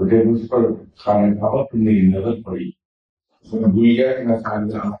 تو جب اس پر خانہ کعبہ پر میری نظر پڑی، میں بھول گیا کہ میں خانہ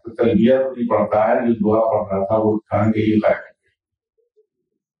کعبہ تلبیہ نہیں پڑھتا ہے، جو دعا پڑھ رہا تھا وہ کان کے ہی غائب۔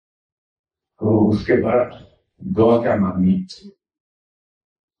 تو اس کے بعد دعا کیا مانگی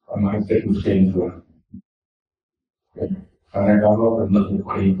ہمارے سے اس کے انتظار خانہ کعبہ پر نظر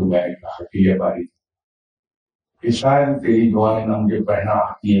پڑی تو میں کہا کہ یہ باری کہ شاید تیری دعائیں نہ مجھے پڑھنا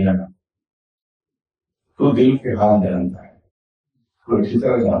آتی ہیں نہ تو دل کے حال جانتا ہے، تو اچھی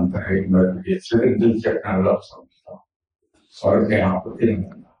طرح جانتا ہے کہ میں تجھے صرف دل سے اپنا رب سمجھتا ہوں اور کہ یہاں پر تیرے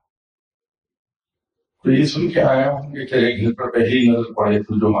جاننا۔ تو یہ سن کے آیا ہوں کہ تیرے گھر پر پہلی نظر پڑے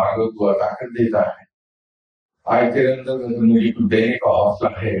تو جو مانگو تو عطا کر دیتا ہے۔ آج تیرے اندر مجھے کچھ دینے کا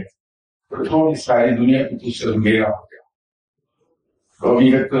حوصلہ ہے تو تھوڑی ساری دنیا کی تو صرف میرا ہو گیا، تو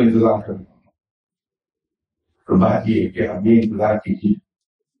ابھی تک تو انتظار کرتا ہوں۔ تو بات یہ ہے کہ اب یہ انتظار کیجیے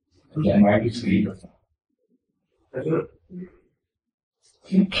میں کچھ نہیں کرتا، جی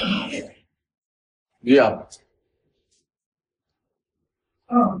آپ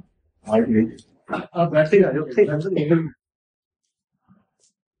بیٹھے گا جو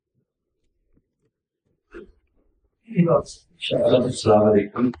السلام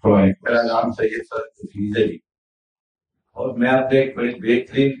علیکم، میرا نام سید سر ہے اور میں اپنے ایک بڑے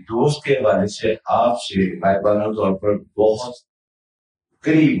بہترین دوست کے حوالے سے آپ سے غائبانہ طور پر بہت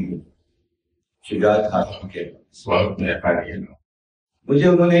قریب ہوں، شجاعت خاتون کے وقت میں مجھے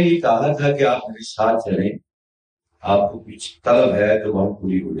انہوں نے یہ کہا تھا کہ آپ میرے ساتھ چلیں، آپ کو کچھ طلب ہے تو وہ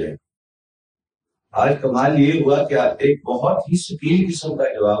پوری ہو جائے۔ آج کمال یہ ہوا کہ ایک بہت ہی سکیل قسم کا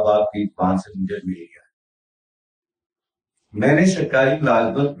جواب آپ کی زبان سے مجھے مل گیا۔ میں نے سرکاری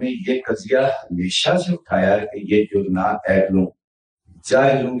ملازمت میں یہ قضیہ ہمیشہ سے اٹھایا کہ یہ جو نااہلوں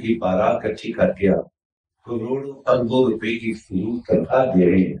جاہلوں کی بارہ اکٹھی کر کے کروڑوں اربوں روپے کی فضول تنخواہ دے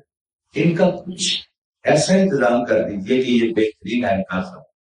رہے ہیں، ان کا کچھ ایسا انتظام کر دیجیے کہ یہ بہترین اہلکار تھا۔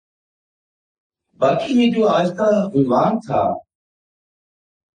 باقی یہ جو آج کا عنوان تھا،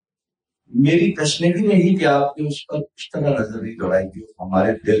 میری تشنیحی نہیں کہ آپ نے اس پر اس طرح نظر نہیں دوڑائی کہ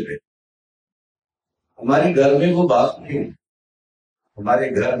ہمارے دل میں، ہمارے گھر میں وہ بات نہیں، ہمارے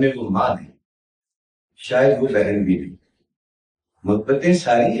گھر میں وہ ماں نہیں، شاید وہ بہن بھی نہیں، محبتیں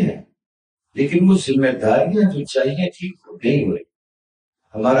ساری ہیں لیکن وہ ذمہ داریاں جو چاہیے تھی وہ نہیں ہوئی۔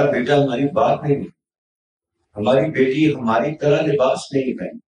 ہمارا بیٹا ہماری بات نہیں، ہماری بیٹی ہماری طرح لباس نہیں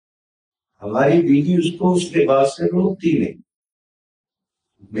پہنی، ہماری بیوی اس کو اس لباس سے روکتی نہیں۔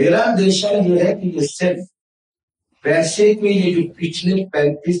 میرا اندیشہ یہ ہے کہ یہ صرف پیسے کے یہ جو پچھلے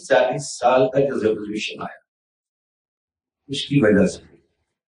 35-40 سال کا جو ریولیوشن آیا اس کی وجہ سے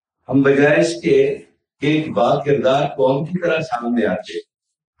ہم بجائے اس کے ایک با کردار قوم کی طرح سامنے آتے،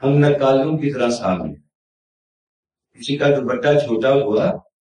 ہم نکالوں کی طرح سامنے۔ کسی کا دوپٹہ چھوٹا ہوا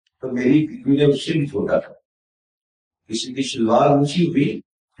تو میری بیوی نے اس سے بھی چھوٹا تھا، کسی کی شلوار اونچی ہوئی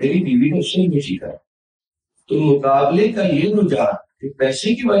میری بیوی نے اس سے بھی اونچی کہا۔ تو مقابلے کا یہ رجحان کہ پیسے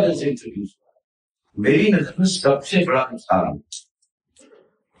کی وجہ سے انٹروڈیوس ہوا، میری نظر میں سب سے بڑا نقصان ہے۔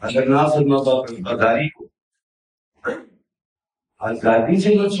 اگر نہ فرمانبرداری کو آزادی سے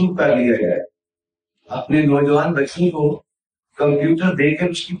منسوخ کر لیا جائے، اپنے نوجوان بچوں کو کمپیوٹر دے کر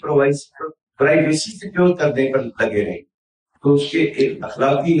اس کی پرائیویسی سیکیور کرنے پر لگے رہے تو اس کے ایک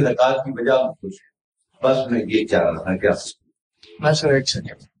اخلاقی انحطاط کی وجہ خوش ہے۔ بس میں یہ چاہ رہا تھا کیا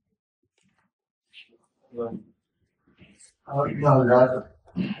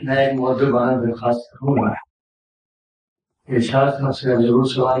میں ایک موضوع درخواست کروں گا، ارشاد مسئلہ ضرور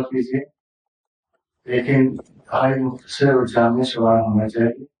سوال کیجیے لیکن آج مختصر اور جامع سوال ہونا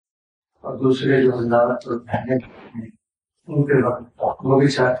چاہیے، اور دوسرے جو حضرات اور بہنیں ہیں ان کے وقت وہ بھی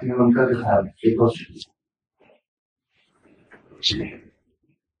چاہتی ہیں ان کا بھی خیال رکھیے۔ کوشش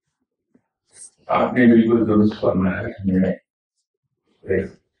آپ نے بالکل درست فرمایا ہے۔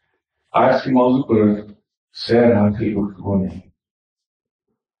 آج کے موضوع پر سیر حاصل گفتگو نے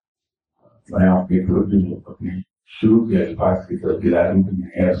میں آپ کے اپنے شروع کے الفاظ کی طرف دلالوں میں نے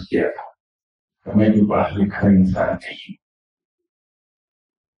عرض کیا تھا کہ میں جو پڑھا لکھا انسان نہیں،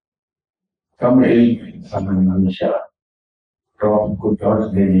 کم علم انسان ہمیشہ ٹاپ کو ٹارچ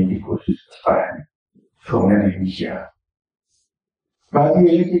دینے کی کوشش کرتا ہے، تو میں نے نہیں کیا۔ بات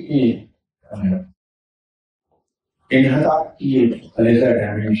یہ ہے کہ انحطاط کی ایک علیحدہ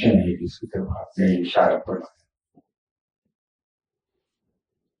ڈائمینشن ہے جس کی طرف آپ نے اشارہ پڑا۔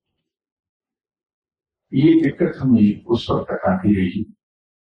 یہ دقت ہمیں اس وقت تک آتی رہی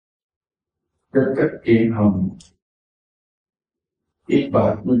جب تک کہ ہم ایک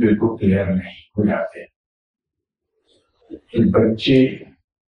بات میں بالکل کلیئر نہیں ہو جاتے کہ بچے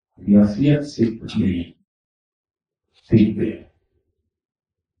نصیحت سے کچھ نہیں سیکھتے،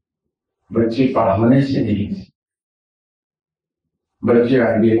 بچے پڑھانے سے نہیں سیکھتے، بچے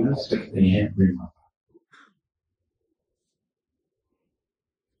آگے نہ سکتے ہیں۔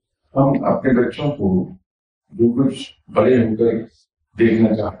 ہم اپنے بچوں کو جو کچھ بڑے ہو کر دیکھنا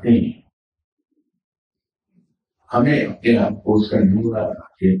چاہتے ہیں، ہمیں اپنے آپ کو اس کا نمونہ بنا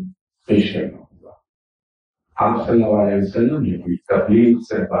کے پیش کرنا ہوگا۔ آپ صلی اللہ علیہ وسلم نے کوئی تبلیغ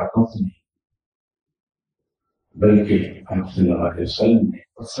صرف باتوں سے نہیں بلکہ آپ صلی اللہ علیہ وسلم نے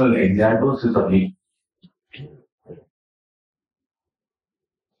اصل ایگزامپل سے تبلیغ،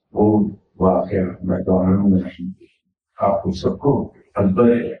 وہ واقعہ میں دورانوں میں نہیں، آپ کو سب کو ادبر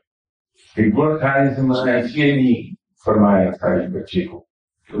ہے۔ ایک بڑا کھانے سے میں اس لیے نہیں فرمایا تھا اس بچے کو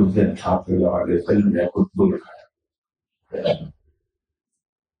کہ اس دن آپ صلی اللہ علیہ وسلم نے خود کو دکھایا۔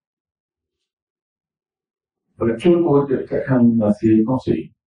 بچوں کو جب تک ہم نصیحتوں سے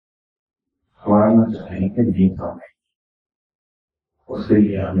سنوارنا چاہیں کہ نہیں سامنے، اس کے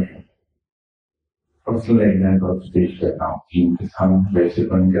لیے ہمیں पर्सनल एग्जाम्पल पेश करता हूँ कि हम वैसे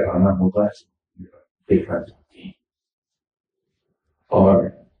बन कर आना होता है देखना चाहती हैं और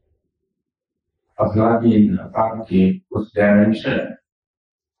अखलाकी इंहितात के उस डायमेंशन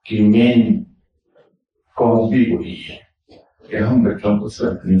की मेन कॉज भी वही है कि हम बच्चों को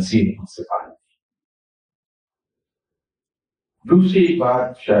सिर्फ नसीहत से पालें। दूसरी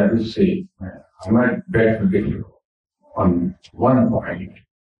बात शायद उससे हमें बैठ डिफर ऑन वन पॉइंट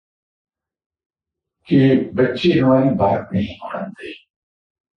कि बच्चे हमारी बात नहीं मानते।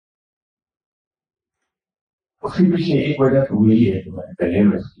 उसके पीछे एक वजह तो वही है जो मैंने पहले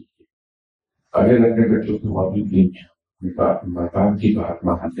में की। अगर अपने बच्चों की मौजूदगी में बाप की बात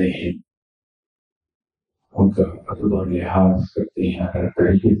मानते हैं, उनका अदब और लिहाज करते हैं हर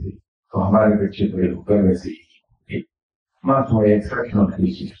तरीके से, तो हमारे बच्चे बड़े होकर वैसे ही not my exceptional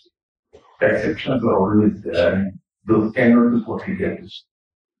cases. Exceptions are always there. Those cannot be quoted as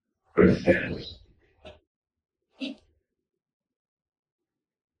precedents.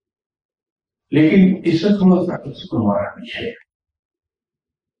 लेकिन इससे थोड़ा सा कुछ हमारा भी है।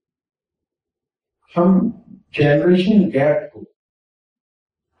 हम जनरेशन गैप को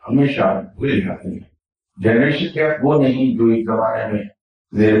हमेशा भूल जाते हैं। जनरेशन गैप वो नहीं जो एक जमाने में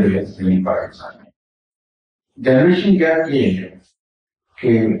जेर बहस नहीं पाकिस्तान में। जनरेशन गैप ये है कि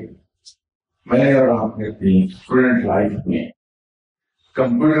मैंने और आपने अपनी स्टूडेंट लाइफ में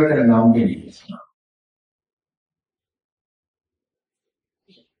कंप्यूटर का नाम भी नहीं सुना।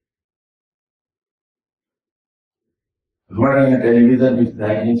 हमारे यहाँ टेलीविजन भी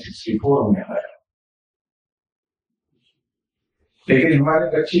 1964 में आया, लेकिन हमारे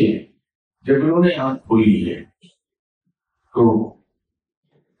बच्चे जब उन्होंने आंख खोली है तो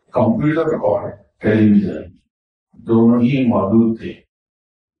कंप्यूटर और टेलीविजन दोनों ही मौजूद थे।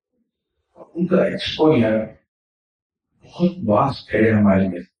 उनका एक्सपोजर बहुत वास्ट है हमारे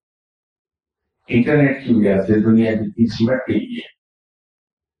में। इंटरनेट की वजह से दुनिया जितनी सिमट गई है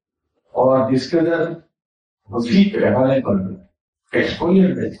और जिस कदर वसी पैमाने पर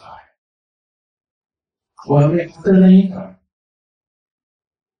एक्सपोजर मिलता है वो हमें पता नहीं था।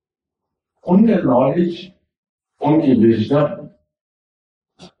 उनका नॉलेज, उनकी विजडम,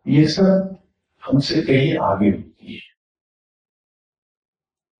 ये सब हमसे कहीं आगे होती है।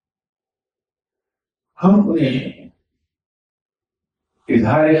 हम उन्हें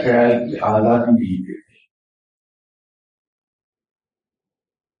इजहार ख्याल की आजादी नहीं देते।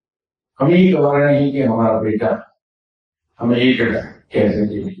 हमें ये गवारा नहीं कि हमारा बेटा हमें ये कह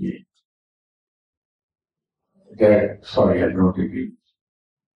सके कि सॉरी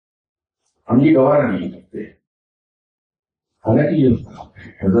हम ये गवारा नहीं करते। हालांकि ये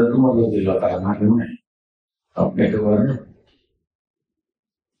हजरत उमर रज़ियल्लाहु ताला अन्हु ने अपने दौर में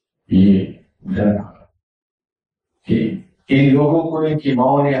ये जाना कि इन लोगों को इनकी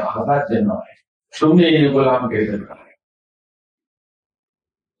माओ ने आजाद जन्मा है, तुमने इन्हें गुलाम कैसे बनाया।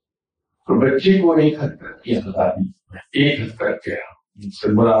 तो बच्चे को एक हद तक की आजादी, एक हद तक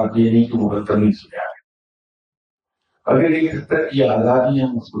क्या मुराद ये नहीं कि वो बदतमीज हो जाए। अगर एक हद तक की आजादी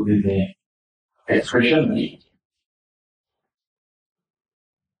हम उसको दे दें, एक्सप्रेशन नहीं,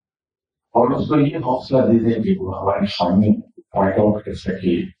 और उसको ये हौसला दे दें कि वो हमारे सामने पॉइंट आउट कर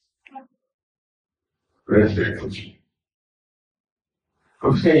सके, रेस्पेक्टफुली,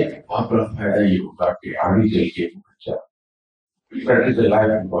 उससे बहुत बड़ा फायदा ये होगा कि आगे चल के बच्चा प्रैक्टिकल लाइफ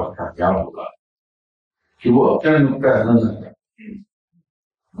में बहुत कामयाब होगा कि वो अपना नुक्ता नजर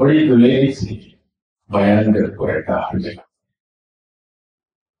बड़ी दुलेरी से बयान करके रहता हर जगह।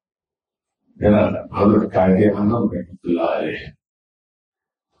 हजरत कायदे आजम रहमतुल्लाह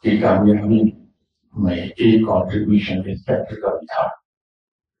की कामयाबी में एक कॉन्ट्रीब्यूशन इंस्पेक्टर का भी था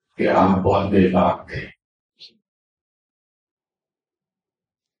कि आप बहुत बेबाक थे।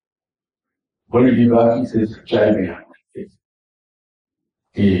 बड़ी बेबाकी से सच्चाई बयान करते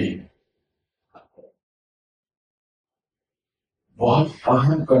कि बहुत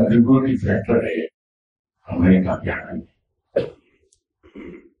अहम कंट्रीब्यूटिव फैक्टर है हमारी कामयाबी में।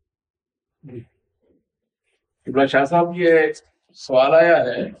 इब्राहिम शाह साहब, ये सवाल आया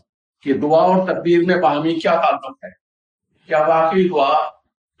है कि दुआ और तकदीर में बाहमी क्या ताल्लुक है? क्या वाकई दुआ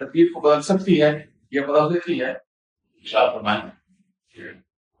तकदीर को बदल सकती है या बदल देती है? इरशाद फरमाएं।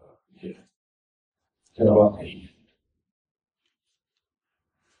 जवाब नहीं।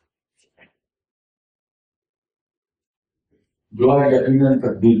 दुआ यकीनन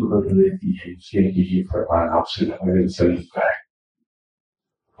तकदीर को बदल देती है, इसलिए कि ये फरमान आपसे वसल्लम का है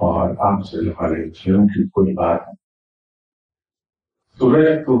और आपसे वसल्लम की कोई बात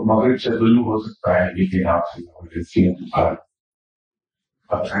सूरज तो मगरिब से तुलू हो सकता है, लेकिन आपसे वसल्लम की बात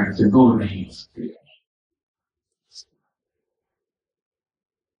पत्थर से दूर नहीं हो सकती।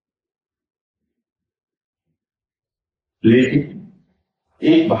 لیکن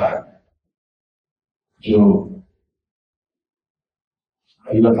ایک بات جو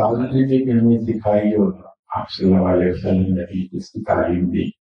اللہ تعالیٰ نے بھی ہمیں سکھائی اور آپ صلی اللہ علیہ وسلم نے بھی اس کی تعلیم دی،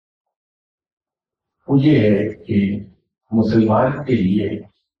 وہ یہ ہے کہ مسلمان کے لیے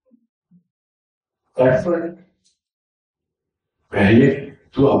ایفرٹ پہلے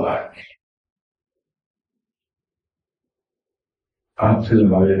دعا بات ہے۔ آپ صلی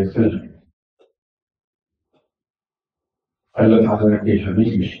اللہ علیہ وسلم اللہ تعالیٰ کے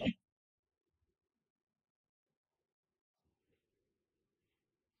حبیب میں،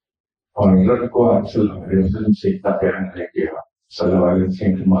 اور رب کو آپ صلی اللہ علیہ وسلم سے اتنا پیار ہے کہ آپ صلی اللہ علیہ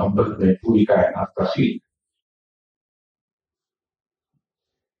وسلم کی محبت میں پوری کائنات تفصیل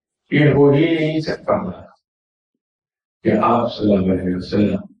یہ ہو ہی نہیں سکتا کہ آپ صلی اللہ علیہ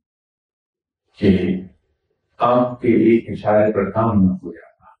وسلم کے آنکھ کے ایک اشارے پر کام نہ ہو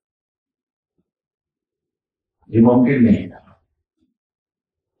جاتا، یہ ممکن نہیں تھا،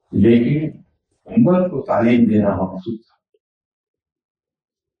 لیکن امت کو تعلیم دینا مقصود تھا۔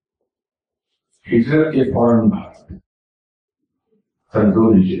 ہجرت کے فوراً بعد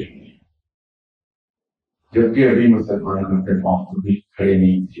تندور ہجرت، جبکہ ابھی مسلمان اپنے پاؤں کو بھی کھڑے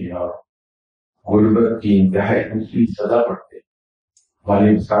نہیں تھے اور غربت کی انتہائی دوسری سزا پڑتے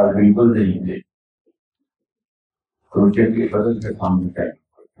والد صاحب بالکل نہیں تھے، تو جب کے بدل کے سامنے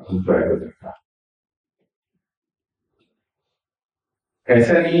بدل تھا۔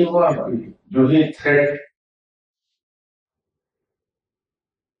 ایسا نہیں ہوا جو ہی تھریٹ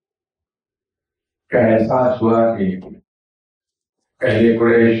کا احساس ہوا کہ پہلے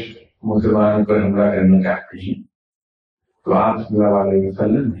قریش مسلمانوں پر حملہ کرنا چاہتے ہیں، تو آپ صلی اللہ علیہ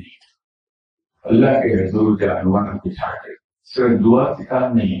وسلم نے اللہ کے حضور کے عنوان کے چھاٹے صرف دعا سے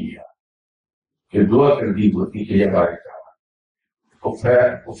کام نہیں لیا کہ دعا کر دی ہوتی کہ یہ بارے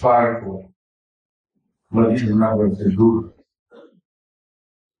کفار کو مدینہ منورہ سے دور،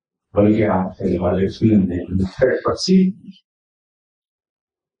 بلکہ آپ صلی اللہ علیہ وسلم نے تقسیم کی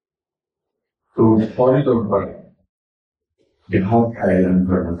تو فوری طور پر جہاد کا اعلان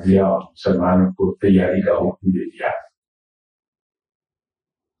کر دیا اور مسلمانوں کو تیاری کا حکم دے دیا۔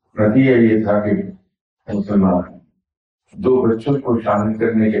 نتیجہ یہ تھا کہ مسلمان دو بچوں کو شامل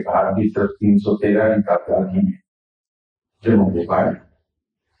کرنے کے بعد بھی صرف 313 کی تعداد میں جمع ہو پائے،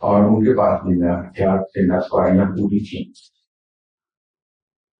 اور ان کے پاس بھی ہتھیار سے نسواریاں پوری تھیں۔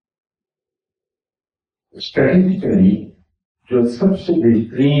 اسٹریٹجیکلی جو سب سے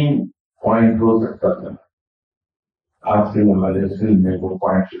بہترین پوائنٹ ہو سکتا تھا، آپ صلی اللہ علیہ وسلم نے وہ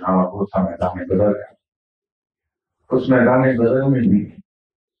پوائنٹ چنا، وہ تھا میدان بدر کا۔ اس میدان بدر میں بھی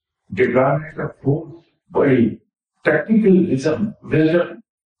ڈپلومٹ کا فورس بڑی ٹیکنیکل وزن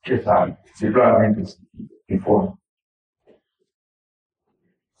کے ساتھ ڈپلومٹ کی فورس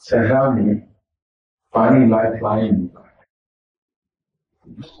صحرا میں پانی لائف لائن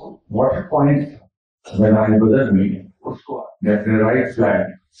واٹر پوائنٹ میدان بدر میں اس کو اپنے رائٹ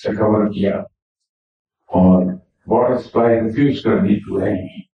فلینک سے کور کیا اور واٹر سپلائی ریفیوز کر دی تو ہے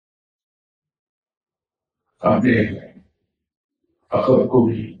اپنے عقب کو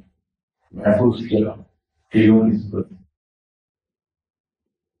بھی محفوظ کیا تیروں کی صورت۔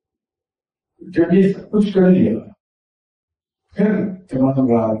 جب یہ سب کچھ کر لیا، پھر تمام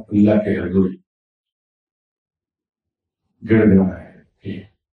رات اللہ کے حضور گرد ہے کہ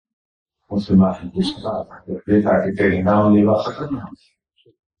مسلمان دیتا کہ تیرے نام لیوا ختم نہ ہو۔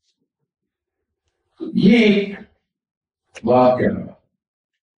 یہ ایک واقعہ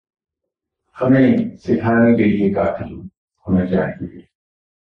ہمیں سکھانے کے لیے کافی ہونا چاہیے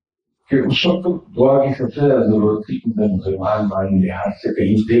کہ اس وقت دعا کی سب سے زیادہ ضرورت تھی، کیونکہ مسلمان مالی لحاظ سے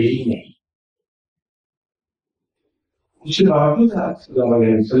کہیں تھے ہی نہیں۔ اس کے باوجود آپ صلی اللہ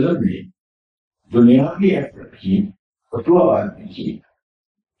علیہ وسلم نے دنیاوی ایفرٹ کی اور دعا بات نہیں کی،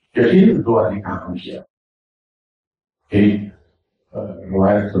 یقین دعا نے کام کیا۔ ایک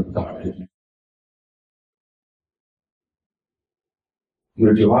روایت کے مطابق جو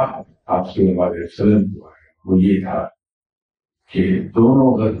جواب آپ صلی اللہ علیہ وسلم ہوا ہے وہ یہ تھا کہ دونوں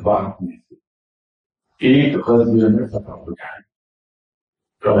غزوات میں سے ایک غزوے میں فتح ہو جائے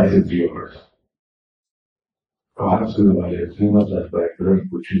تو آپ صلی اللہ علیہ وسلم غزوہ بدر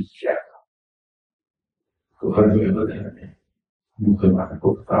کو چوز کیا تھا، تو غزوہ بدر میں مسلمان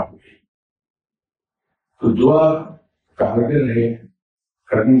کو فتح ہو گئی۔ تو دعا کارگر ہے،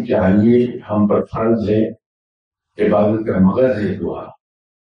 کرنی چاہیے، ہم پر فرض ہے، عبادت کا مغز ہے دعا،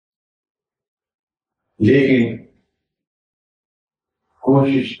 لیکن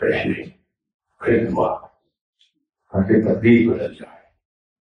کوشش پہلے پھر دعا تاکہ تقدیر بدل جائے۔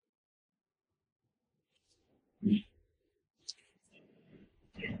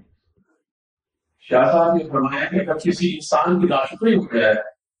 شاہ صاحب نے فرمایا کہ اگر کسی انسان کی ناشکری ہو جائے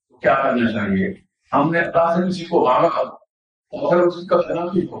تو کیا کرنا چاہیے؟ ہم نے اللہ سے کسی کو مانگا اور اگر اس کا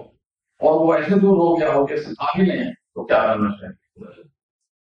خلاف ہو اور وہ ایسے دور ہو گیا ہو کہ قابل ہیں تو کیا کرنا چاہیے؟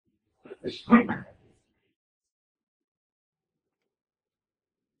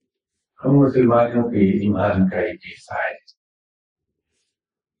 ہم مسلمانوں کے ایمان کا ایک حصہ ہے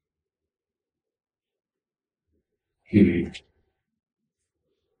کہ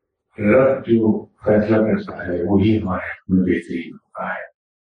رب جو فیصلہ کرتا ہے وہی ہمارے حق میں بہترین ہوتا ہے،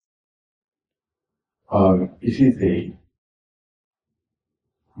 اور اسی سے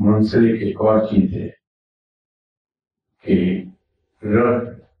منسلک ایک اور چیز ہے کہ رب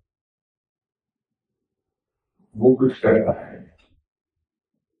وہ کچھ کرتا ہے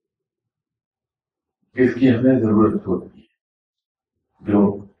جس کی ہمیں ضرورت ہوتی ہے، جو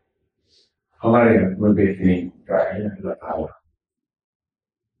ہمارے حق میں بہترین ہوتا ہے اللہ تعالیٰ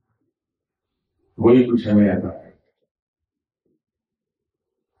وہی کچھ ہمیں عطا ہے۔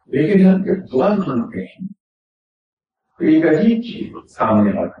 لیکن ہم جب دعا مانگتے ہیں تو ایک عجیب چیز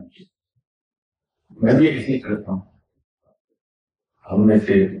سامنے آتی ہے، میں بھی ایسے کرتا ہوں، ہم میں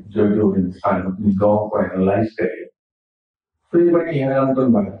سے جو انسان اپنی دعاؤں کو اینالائز کرے تو یہ بڑی حیران کن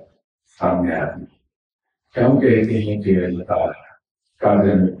بات سامنے آتی ہے کہ ہم کہتے ہیں کہ اللہ تعالیٰ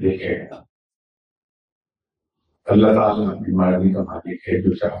قادر میں دیکھے گا، اللہ تعالیٰ اپنی مرضی کا مالک ہے،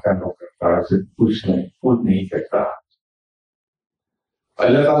 جو چاہتا ہے وہ کرتا ہے، اسے کچھ نہیں کرتا۔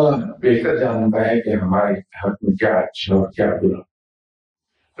 اللہ تعالیٰ بہتر جانتا ہے کہ ہمارے حق میں کیا اچھا اور کیا برا۔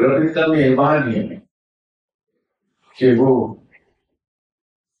 رب اتنا مہربان ہے کہ وہ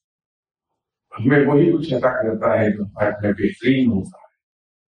ہمیں وہی کچھ عطا کرتا ہے جو ہمارے حق میں بہترین ہوتا ہے۔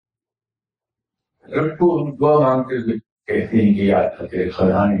 رب کو ہم دعا مانگتے ہوئے کہتے ہیں کہ یاد کرتے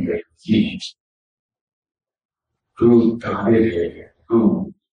خزانے میں تو قادر ہے، تو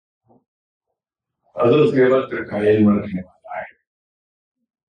ازل سے ابد تک کا علم رکھنے والا ہے،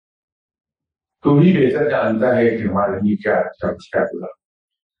 تو ہی بہتر جانتا ہے کہ ہمارے لیے کیا اچھا کیا برا۔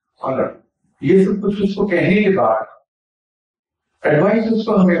 اور یہ سب کچھ اس کو کہنے کے بعد ایڈوائس اس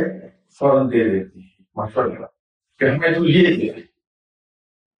کو ہمیں فوراً دے دیتی ہے، مشورہ کہ ہمیں تو یہ دے،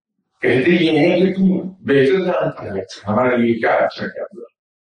 کہتے یہ ہے کہ تم بہتر جانتا ہے ہمارے لیے کیا اچھا کیا برا،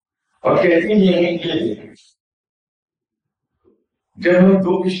 اور کہتے یہ ہے کہ یہ دے۔ جب ہم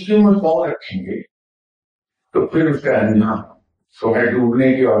دو کشتیوں میں پاؤں رکھیں گے تو پھر اس کا انجام سوائے ڈوبنے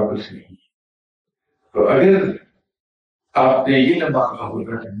کی اور کچھ نہیں۔ تو اگر آپ نے یہ نہ مانگا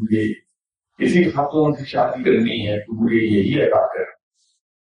ہوگا کہ مجھے کسی خاتون سے شادی کرنی ہے تو مجھے یہی عطا کر،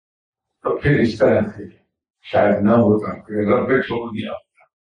 تو پھر اس طرح سے شاید نہ ہوتا، پھر رب پہ چھوڑ دیا ہوتا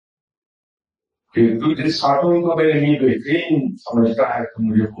کہ تو جس خاتون کو میرے لیے بہترین سمجھتا ہے تو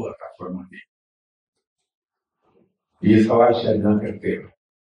مجھے وہ عطا فرما دے۔ یہ سوال شاید نہ کرتے ہو۔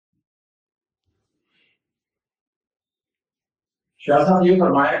 شاہ صاحب یہ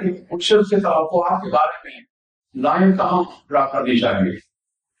فرمایا کہ مشرق سے توقعات کے بارے میں لائن کہاں ڈرا کرنی چاہیے؟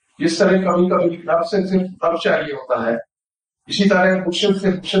 جس طرح کبھی کبھی رب سے صرف رب چاہیے ہوتا ہے، اسی طرح مشرق سے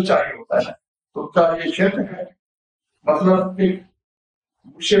مشرق چاہیے ہوتا ہے، تو کیا یہ شرک ہے؟ مطلب کہ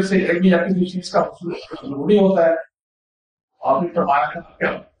مشرق سے علم یا کسی چیز کا حصول ضروری ہوتا ہے؟ آپ نے فرمایا تھا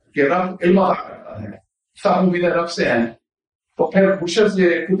کہ رب علم عطا کرتا ہے، سب امید رب سے ہیں، تو پھر مشرق سے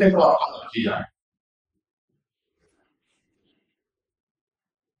کتنے کو آغاز کی جائے؟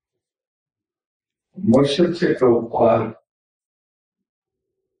 مرشد سے توقعات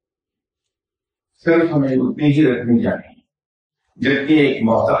صرف ہمیں اتنی ہی رکھنی چاہیے جتنی ایک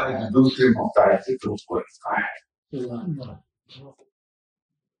محتاج دوسرے محتاج سے توقع رکھتا ہے،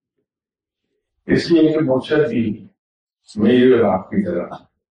 اس لیے کہ مرشد بھی میری اور آپ کی طرح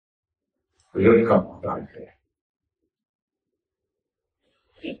رب کا محتاج ہے۔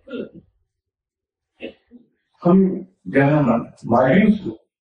 ہم جہاں مایوس ہو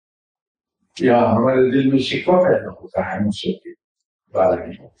یا ہمارے دل میں شکوہ پیدا ہوتا ہے مرشد کے بارے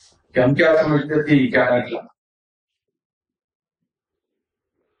میں کہ ہم کیا سمجھتے تھے کیا نکلا،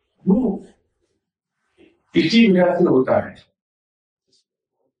 وہ اسی وجہ سے ہوتا ہے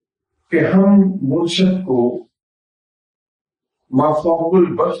کہ ہم مرشد کو مافوق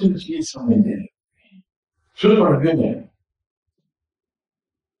البشر چیز سمجھتے ہیں، شروع پڑھنے میں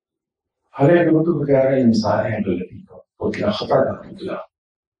ہر ایک وہ تو بغیر انسان ہے، غلطی کا وہ کیا خطا کا نکلا،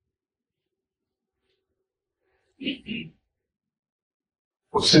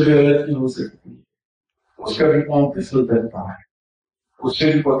 اس سے بھی غلطی ہو سکتی ہے، اس کا بھی کام پھسل کرتا ہے، اس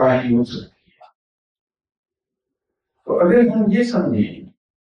سے بھی کوتاہی ہو سکتی ہے۔ تو اگر ہم یہ سمجھیں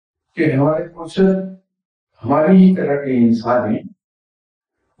کہ ہمارے مرشد ہماری ہی طرح کے انسان ہیں،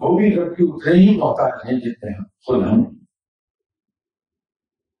 وہ بھی رب کے اتنے ہی محتاج ہیں جتنے ہم خود ہم،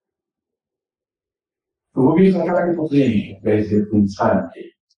 تو وہ بھی خطرہ کے پتلے ہیں ویسے انسان کے.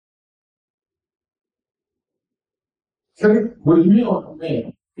 صرف مجھ میں اور ہمیں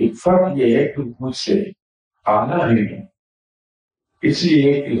ایک فرق یہ ہے کہ مجھ سے اعلیٰ ہے اس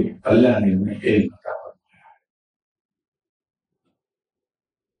لیے کہ اللہ نے انہیں علم عطا فرمایا ہے،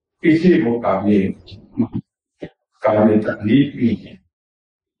 اس لیے وہ قابل تکلیف بھی ہے.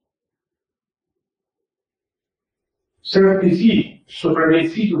 صرف اسی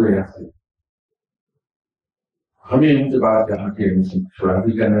سپریمیسی کی وجہ سے ہمیں ان کے بعد جہاں کے ان سے مشورہ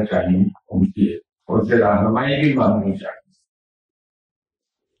بھی کرنا چاہیے، ان سے رہنمائی بھی مانگنی چاہیے.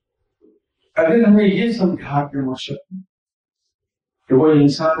 اگر ہمیں یہ سمجھا کہ مشق کہ وہ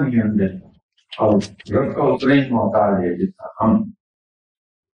انسان ہی اندر اور رب کا اتنا ہی محتاج ہے جتنا ہم.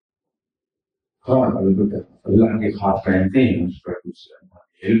 ہاں اللہ کے خواب پہنتے ہیں اس پر کچھ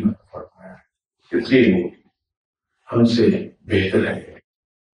علم فرمایا اس لیے وہ ہم سے بہتر ہے.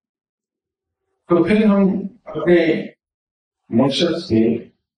 تو پھر ہم اپنے مرشد سے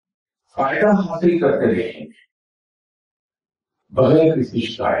فائدہ حاصل کرتے رہیں گے بغیر کسی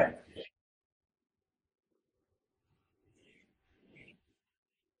شکایت.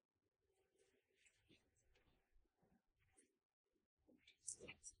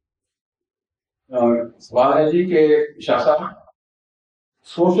 سوال ہے جی کہ شاہ صاحب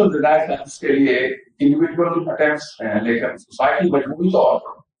سوشل ریلائٹنس کے لیے انڈیویجول اٹیمپٹس ہیں لیکن سوسائٹی مجموعی طور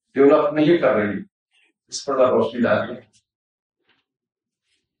پر ڈیولپ نہیں کر رہی، اس پر روشنی ڈالیے.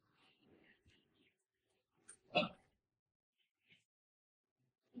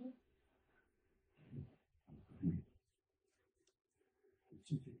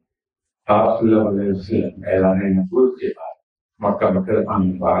 آپ صلی اللہ علیہ وسلم اعلان نبوت کے بعد مکہ مکرمہ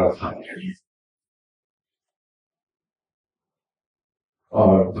میں 12 سال کے لیے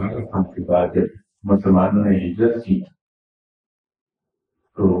اور 12 سال کے بعد جب مسلمانوں نے ہجرت کی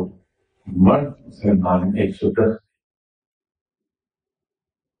تو مرد مسلمان 110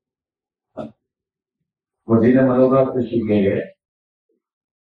 مدینہ منورہ تشریف لے گئے.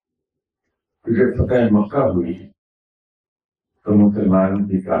 جب فتح مکہ ہوئی تو مسلمان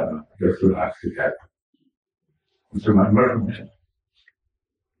کی تعداد 10 لاکھ سے زیادہ مسلمان بڑھ گئے.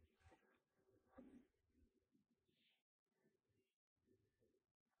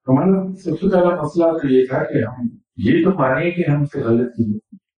 ہمارا سب سے پہلا مسئلہ تو یہ تھا کہ ہم یہ تو مانیں کہ ہم سے غلطی ہوئی،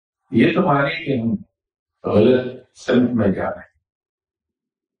 یہ تو مانیں کہ ہم غلط سمت میں جا رہے ہیں.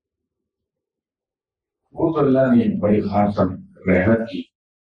 وہ تو اللہ نے بڑی خاص رحمت کی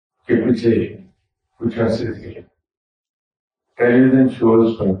کہ پیچھے کچھ عرصے سے ٹیلی ویژن شوز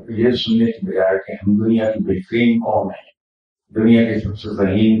پر یہ سننے کی بجائے کہ ہم دنیا کی بہترین قوم ہیں، دنیا کی سب سے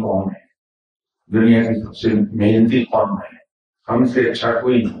ذہین قوم ہے، دنیا کی سب سے محنتی قوم ہے، ہم سے اچھا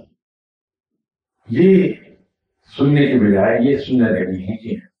کوئی نہیں، یہ سننے کے بجائے یہ سننے لگی ہیں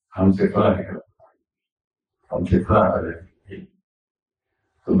کہ ہم سے فلاں ہے، ہم سے فلاں ہے.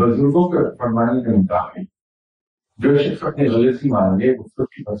 تو بزرگوں کے فرمانے کے مطابق جو شخص اپنی غلطی مان لے وہ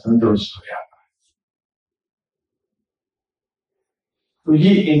 50% درست ہو جاتا ہے. تو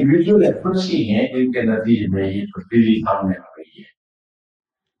یہ انڈیویجول ایفرٹس ہی ہیں جن کے نتیجے میں یہ تبدیلی سامنے آ رہی ہے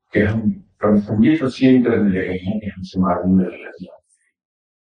کہ ہم کم سے کم یہ تسلیم کرنے لگے ہیں کہ ہم سے معلوم میں غلطیاں.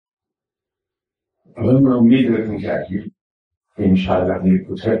 اب ہمیں امید رکھنی چاہیے کہ انشاءاللہ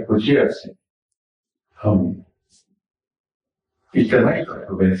کچھ ہی عرصے ہم اجتماعی طور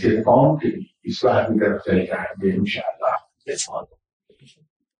پر ویسے قوم کی اصلاح کی طرف چلے جائیں گے انشاءاللہ. یہ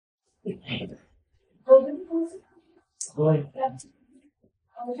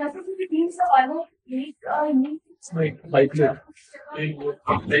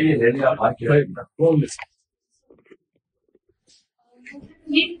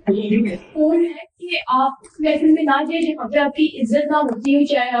فون ہے کہ آپ اس محفل میں نہ جائیں جہاں پہ آپ کی عزت نہ ہوتی ہو،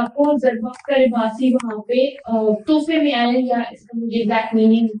 چاہے آپ کو ضربہ کرے باسی وہاں پہ تحفے میں آئے، یا اس کا مجھے ایگزیکٹ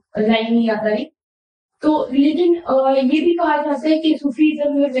میننگ لائن نہیں آتا ہے. تو لیکن یہ بھی کہا جاتا ہے کہ صوفیزم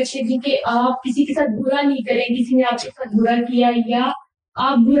میں ویسے بھی کہ آپ کسی کے ساتھ برا نہیں کریں، کسی نے آپ کے ساتھ برا کیا یا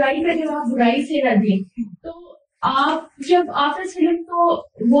آپ برائی کا جواب برائی سے نہ دیں. تو آپ جب آفر فلم تو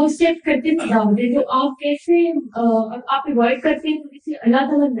وہ اسٹیپ کرتے تھے دعوتے، تو آپ کیسے آپ اوائڈ کرتے ہیں کسی اللہ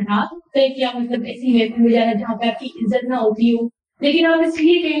تعالیٰ ناراض ہوتا ہے کیا؟ مطلب ایسی محفل میں جانا جہاں پہ آپ کی عزت نہ ہوتی ہو لیکن آپ اس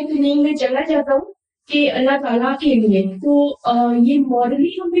لیے کہیں کہ نہیں میں چلنا چاہتا ہوں کہ اللہ تعالیٰ کے لیے. تو یہ مورلی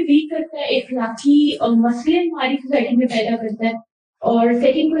ہمیں ویک کرتا ہے، اخلاقی مسئلے ہماری سوسائٹی میں پیدا کرتا ہے. اور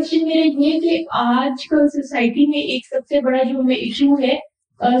سیکنڈ کوشچن میرا یہ کہ آج کل سوسائٹی میں ایک سب سے بڑا جو ہمیں ایشو ہے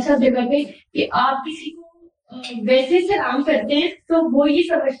سب جگہ پہ کہ آپ کسی کو ویسے سلام کرتے ہیں تو وہ یہ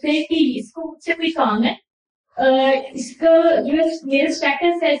سمجھتے ہیں کہ اس کو مجھ سے کوئی کام ہے، اس کا جو میرا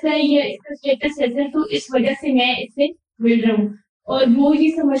اسٹیٹس ایسا ہے یا اس کا اسٹیٹس ایسا ہے تو اس وجہ سے میں اس سے مل رہا ہوں. اور وہ یہ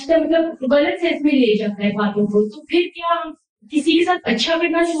سمجھتا ہے مطلب غلط سینس میں لے جاتا ہے باتوں کو. تو پھر کیا ہم کسی کے ساتھ اچھا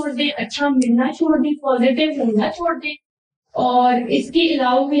کرنا چھوڑ دیں, اچھا ملنا چھوڑ دیں, پازیٹیو ہونا چھوڑ دیں؟ اور اس کے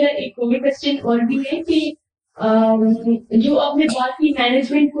علاوہ میرا ایک اور کوشچن اور بھی ہے کہ جو آپ نے بات کی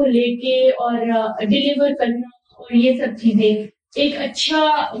مینجمنٹ کو لے کے اور ڈلیور کرنا اور یہ سب چیزیں, ایک اچھا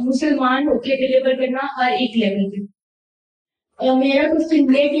مسلمان ہو کے ڈلیور کرنا ہر ایک لیول پہ. میرا کوشچن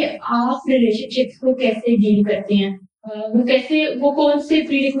یہ ہے کہ آپ ریلیشن شپس کو کیسے ڈیل کرتے ہیں, وہ کون سے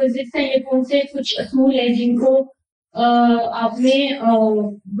پری ریکویزٹس ہیں یا کون سے کچھ اصول ہیں جن کو آپ نے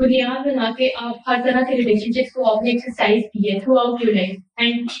بنیاد بنا کے آپ ہر طرح کے ریلیشن شپس کو آپ نے ایکسرسائز کی ہے through out your life.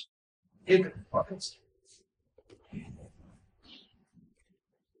 Thank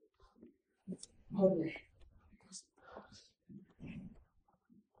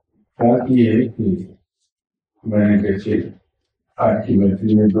بات یہ ہے کہ میں نے جیسے آج کی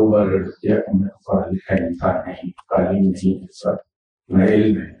محفل میں 2 بار عرض کیا کہ میں پڑھا لکھا انسان نہیں, تعلیم نہیں, سب میں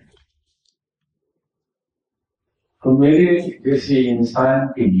علم ہے. تو میرے جیسے انسان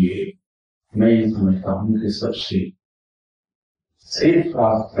کے لیے میں یہ سمجھتا ہوں کہ سب سے صحیح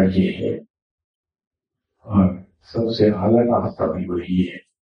راستہ یہ ہے اور سب سے اعلیٰ راستہ بھی وہی ہے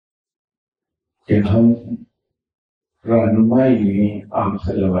کہ ہم رہنمائی لیں آپ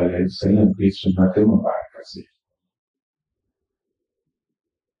صلی اللہ علیہ وسلم کی سنت مبارکہ سے.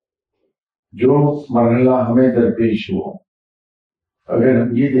 جو مرحلہ ہمیں درپیش ہو, اگر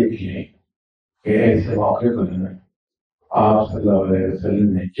ہم یہ دیکھ لیں کہ ایسے موقع پر آپ صلی اللہ علیہ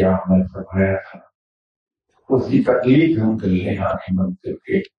وسلم نے کیا عمل فرمایا تھا, اس کی تکلیف ہم کر لیں آنکھیں بند کر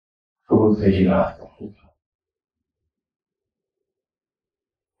کے, تو وہ صحیح راستہ ہوگا.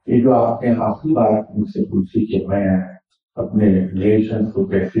 یہ جو آپ نے آخری بات مجھ سے پوچھی کہ میں اپنے ریلیشن کو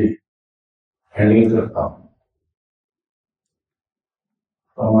کیسے ہینڈل کرتا ہوں,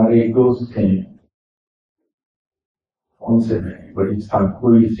 ہمارے ایک دوست ہیں, ان سے میں بڑی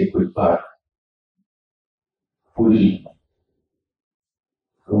سادگی سے کچھ بات پوچھی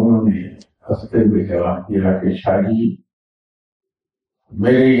تو انہوں نے ہنستے ہوئے جواب دیا کہ شاہی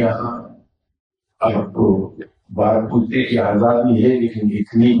میرے یہاں آپ کو بات پوچھنے کی آزادی ہے, لیکن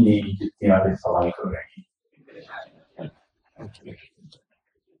اتنی نہیں جتنی آپ سوال کر رہے ہیں.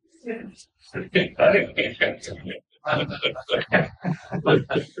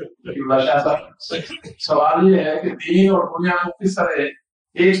 سوال یہ ہے کہ دین اور دنیا کو کس طرح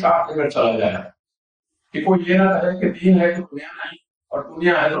ایک ساتھ لے کر چلا جائے کہ کوئی یہ نہ کہے کہ دین ہے تو دنیا نہیں اور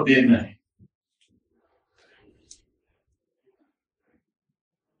دنیا ہے تو دین نہیں.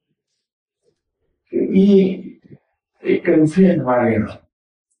 یہ ایک کنفیوژن ہمارے یہاں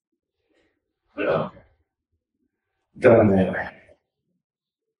ڈر رہا ہے.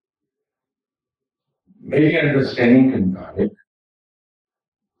 میری انڈرسٹینڈنگ کے مطابق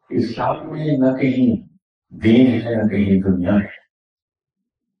اسلام میں نہ کہیں دین ہے نہ کہیں دنیا ہے,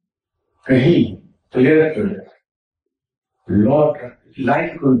 کہیں کلیئر لائن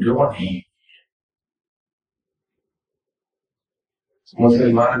کو ڈرا نہیں.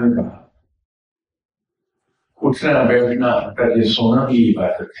 مسلمان نے کہا اٹھنا بیٹھنا پہلے سونا بھی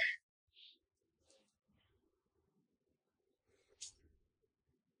عبادت ہے.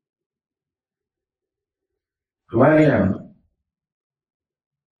 ہمارے یہاں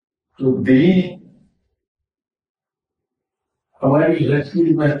تو دین ہماری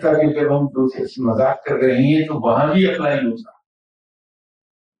رسمی محتا کہ جب ہم دوسرے سے مذاق کر رہے ہیں تو وہاں بھی اپلائی ہوتا.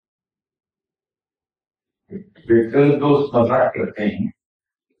 دوست مذاق کرتے ہیں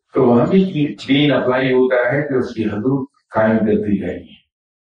تو وہاں بھی دین اپلائی ہوتا ہے کہ اس کی حدود قائم کر دی جائے گی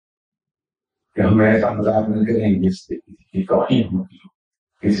کہ ہم ایسا مذاق نہ کریں جس سے کسی کی توہین ہوتی ہو,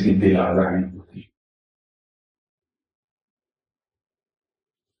 کسی کی دل آزاری ہوتی.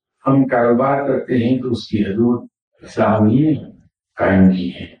 ہم کاروبار کرتے ہیں تو اس کی حدود اسلام نے قائم کی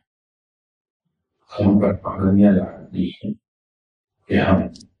ہے, ہم پر پابندیاں لاگی ہیں کہ ہم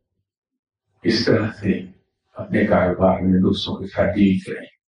اس طرح سے اپنے کاروبار میں دوستوں کے ساتھ ڈیل کریں.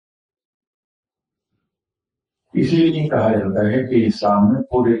 اسی لیے کہا جاتا ہے کہ اسلام میں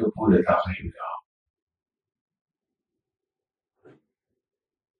پورے تو پورے داخل ہو جاؤ.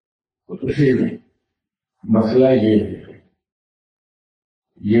 مسئلہ یہ ہے,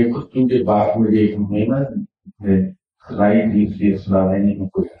 یہ خود کے بات میں ایک مہمان سنائی تھی, اس لیے سنا دینے میں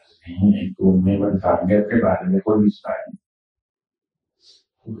کوئی حرض نہیں ہے. تو مہمان صاحب نے اپنے بارے میں کوئی بھی سنا نہیں.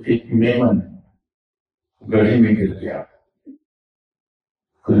 ایک مہمان گڑھے میں گر گیا,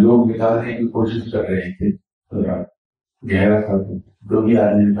 کچھ لوگ نکالنے کی کوشش کر رہے تھے, گہرا تھا, جو بھی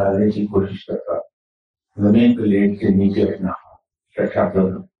آدمی نکالنے کی کوشش کرتا زمین پہ لیٹ کے نیچے اپنا رکھا کر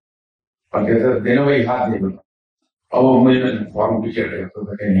اور کہتا دینوں بھائی ہاتھ دے دو, اور وہ مجھے فارم پیچھے رہے تو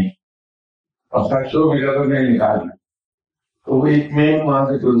کہتے نہیں, اور سچ شو ملا تو نہیں نکالنا. تو وہ ایک میں وہاں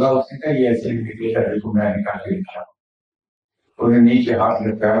سے چل رہا، اس نے کہا یہ ایسے نکلے گا، دیکھو میں نکال کے دکھا. انہوں نے نیچے ہاتھ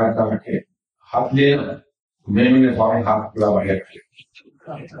لٹکایا، کہا کہ ہاتھ لے میں نے فوراً ہاتھ پورا باہر کیا.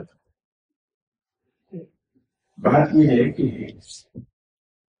 بات یہ ہے کہ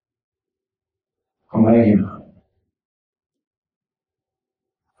ہمارے یہاں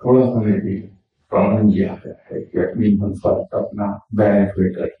تھوڑا سا بھی پرابلم یہ آتا ہے کہ اپنی منفرد اپنا بیلنس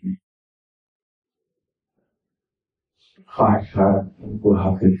ویٹ رکھنے خواہشات ان کو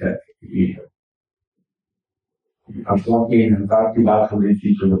حاصل کرنے کے لیے اخلاقی انحطاط کی بات ہو رہی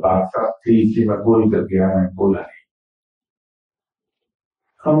تھی، جو بات تھی اسی میں بول کر گیا، میں بولا نہیں.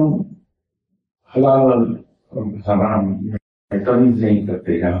 ہم حلال اور حرام میں تمیز نہیں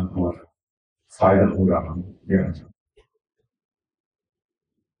کرتے جہاں ہمارا فائدہ ہو رہا ہو.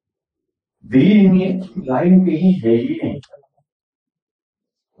 دین میں لائن کہیں ہے ہی نہیں.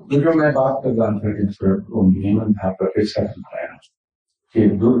 جو میں بات کر رہا تھا پروفیسر بتایا کہ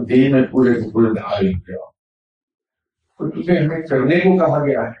دین میں پورے کو پورے داخل ہو جاؤ، تو کیونکہ ہمیں کرنے کو کہا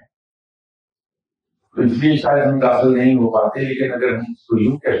گیا ہے تو اس لیے شاید ہم داخل نہیں ہو پاتے. لیکن اگر ہم اس کو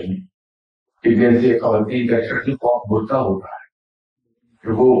یوں کہیں کہ جیسے خواتین کا شکل خواب ہوتا ہو رہا ہے کہ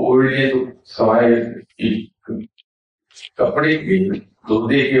وہ اوڑھنے تو سوائے کپڑے کے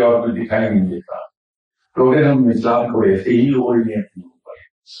دودے کے اور کچھ دکھائی نہیں دیتا، تو اگر ہم اسلام کو ایسے ہی اوڑھ لیں اپنے اوپر،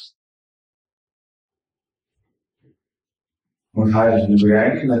 مسائل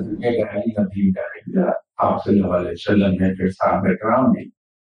نہ دنیا کا ہے نہ دین کا ہے. آپ صلی اللہ علیہ وسلم نے پھر صحابہ کرام نے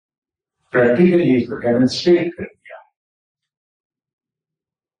پریکٹیکلی اس کو ڈیمونسٹریٹ کر دیا.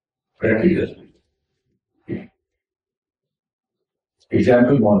 پریکٹیکل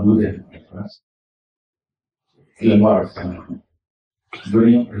ایگزامپل موجود ہے ہمارے پاس. لمبا عرصہ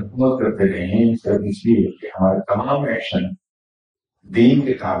دنیا پر حکومت کرتے رہے ہیں صرف اس لیے کہ ہمارے تمام ایکشن دین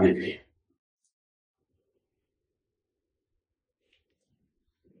کے تابع تھے.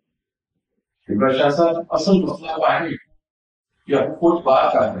 شاہ صاحب اصل مسئلہ ہے کہ ہم کچھ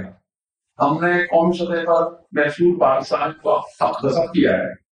بات کر رہے ہیں. ہم نے قومی سطح پر محفوظ پاکستان کو دستخط کیا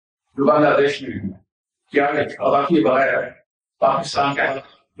ہے جو بنگلہ دیش میں کیا ادا کیے بغیر پاکستان کے حالات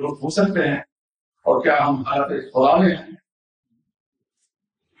درست ہو سکتے ہیں، اور کیا ہم حالت خدا میں ہیں؟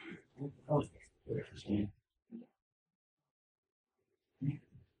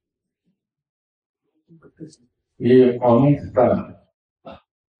 یہ قومی سطح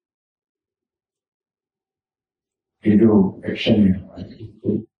یہ جو ایکشن ہے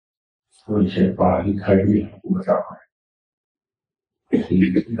کوئی شے پڑھا لکھا بھی آپ کو بتا پائے،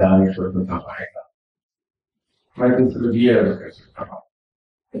 دانش پر بتا پائے گا. میں تو صرف یہ عرض کر سکتا ہوں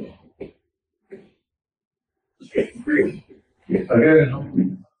کہ اگر ہم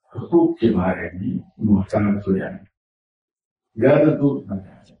حقوق کے بارے میں محتاط ہو جائیں، زیادہ دور نہ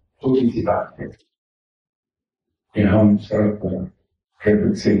جائیں، تھوڑی سی بات ہے کہ ہم سڑک پر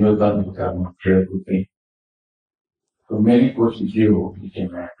ٹریفک سگنل بند ہوتا ہے ٹریفک ہوتے ہیں، تو میری کوشش یہ ہوگی کہ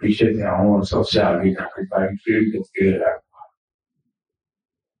میں پیچھے سے آؤں اور سب سے آگے جا کے گاڑی فیلڈ کے لگا.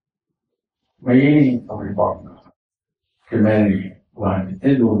 میں یہ نہیں سمجھ پاؤں گا کہ میں نے وہاں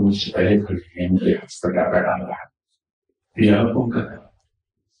جتنے لوگ مجھ سے پہلے کھڑے ہیں مجھے ہسپتال کا ڈالا ہے یہ حکم کا ہے.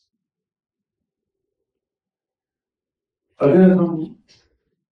 اگر ہم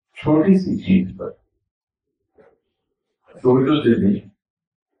چھوٹی سی چیز پر توجہ دے دیں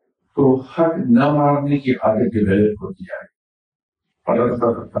تو حق نہ مارنے کی عادت ڈیولپ ہوتی جائے، اور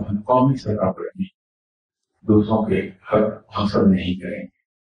ہم قومی سطح پر بھی دوسروں کے حق حاصل نہیں کریں گے.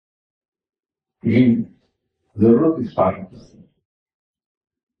 لیکن ضرورت اس بات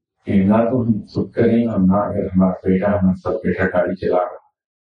کہ نہ تو ہم خود کریں اور نہ اگر ہمارا بیٹا ہمارا سب بیٹا گاڑی چلا رہا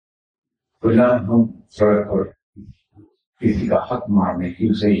تو نہ ہم سڑک پر کسی کا حق مارنے کی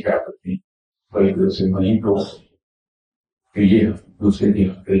اسے اجازت دیں، بلکہ اسے وہیں تو کہ یہ دوسرے کی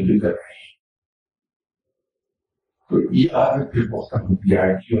حق بھی کر رہے ہیں. تو یہ عادت پھر بہت ہوتی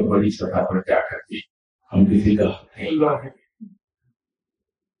جائے گی اور بڑی سطح پر کیا کرتی ہم کسی کا حق نہیں ماریں.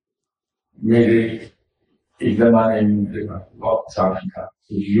 میرے ایک زمانے میں میرے پاس بہت ساتھی تھا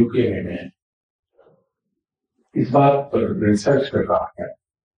یو کے میں اس بات پر ریسرچ کر رہا ہے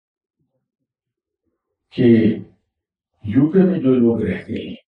کہ یو کے میں جو لوگ رہتے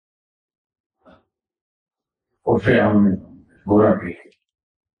ہیں اور پھر ہم گورا کے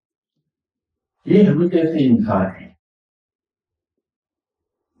یہ ہمیں کیسے انسان ہیں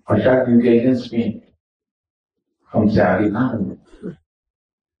اور شاید انٹیلیجنس میں ہم سے آگے نہ ہوں،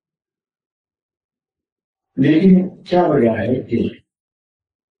 لیکن کیا وجہ ہے کہ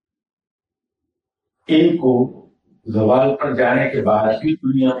ان کو زوال پر جانے کے بعد بھی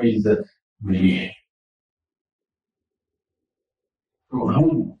دنیا میں عزت ملی ہے. تو ہم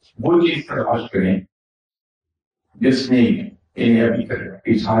وہ چیز تلاش کریں جس نے انہیں ابھی تک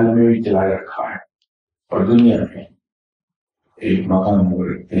اس حال میں بھی چلا رکھا ہے اور دنیا میں ایک مقام وہ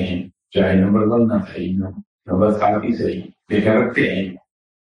رکھتے ہیں، چاہے نمبر 1 نہ صحیح، نمبر 7 ہی صحیح، لیکن رکھتے ہیں۔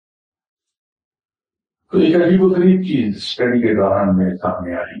 تو ایک عجیب و غریب چیز اسٹڈی کے دوران میرے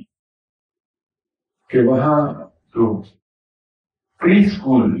سامنے آئی کہ وہاں جو پری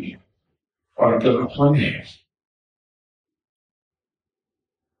اسکول اور کلاس 1 ہے،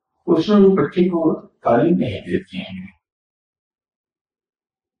 اس میں وہ بچے کو تعلیم نہیں دیتی ہیں۔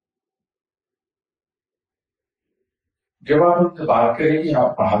 جب آپ ان سے بات کریں کہ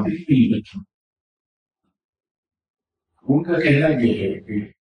آپ پڑھاتے ہی نہیں بچوں، ان کا کہنا یہ ہے کہ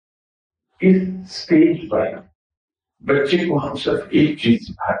اس اسٹیج پر بچے کو ہم صرف ایک چیز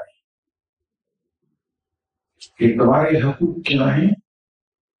سکھاتے ہیں کہ تمہارے حقوق کیا ہیں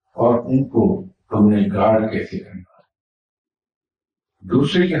اور ان کو تم نے گارڈ کیسے کرنا ہے،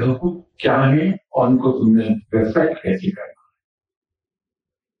 دوسرے کے حقوق کیا ہیں اور ان کو تم نے ریسپیکٹ کیسے کرنا ہے۔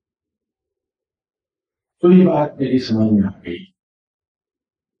 تو یہ بات میری سمجھ میں آ گئی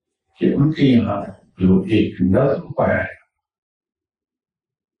کہ ان کے یہاں جو ایک نظم پایا ہے،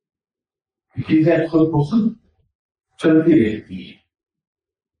 چیزیں خود بخود چلتی رہتی ہیں،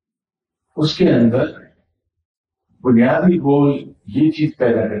 اس کے اندر بنیادی گول یہ چیز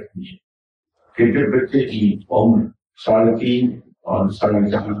پیدا کرتی ہے کہ جب بچے کی عمر 3.5 اور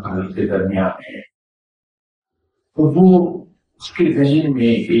 4.5 سال کے درمیان ہے تو وہ اس کے ذہن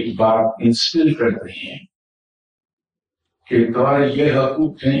میں ایک بات انسٹل کرتے ہیں کہ تمہارے یہ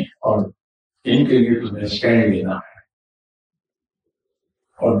حقوق ہیں اور ان کے لیے تمہیں اسٹینڈ لینا ہے،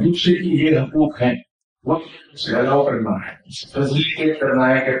 اور دوسرے کی یہ حقوق ہیں وہ اسے الاؤ کرنا ہے، فیسیلیٹیٹ کرنا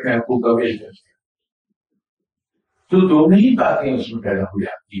ہے کہ اپنے حقوق کا ویل کرے۔ تو دونوں ہی باتیں اس میں پیدا ہو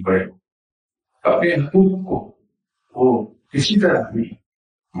جاتی بڑے اپنے حقوق کو وہ کسی طرح بھی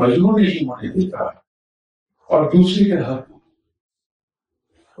مجبور نہیں ہونے دیتا اور دوسرے کے حقوق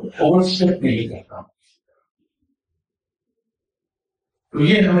اوور اسٹیپ نہیں کرتا۔ تو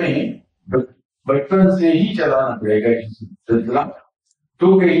یہ ہمیں بچپن سے ہی چلانا پڑے گا یہ سلسلہ، تو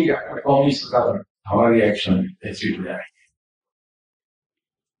کہیں جا کر قومی سطح پر ہمارے ایکشن ایسے ہو جائیں گے۔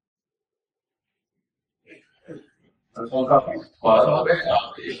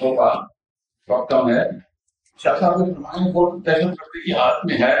 وقت کم ہے، شاہ صاحب نے فرمایا وہ دہشت گردی کی حالت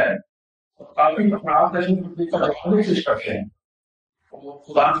میں ہے، کافی افراد دہشت گردی کا جواب پیش کرتے ہیں،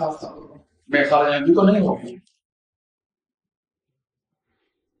 خدا نخواستہ میں خالہ جنگی تو نہیں ہوگی۔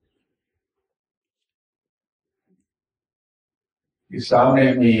 اسلام نے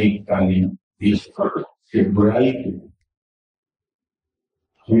ہمیں ایک تعلیم دی کہ برائی کو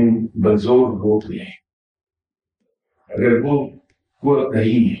ہم بزور روک لیں، اگر وہ قوت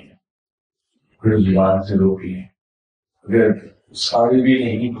نہیں ہے پھر زبان سے روک لیں، اگر سارے بھی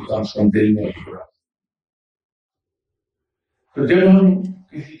نہیں تو کم سے کم دل میں برا۔ تو جب ہم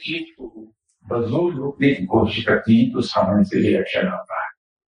کسی چیز کو بزور روکنے کی کوشش کرتی ہیں تو سامنے سے ریئیکشن آتا ہے۔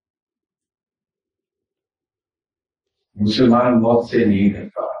 مسلمان موت سے نہیں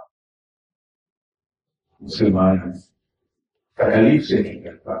ڈرتا، مسلمان تکلیف سے نہیں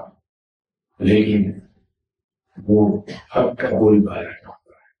ڈرتا، لیکن وہ حق کا کوئی بارہ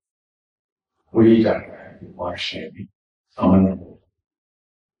ہوتا ہے، وہ یہ چاہتا ہے کہ معاشرے میں امن ہو،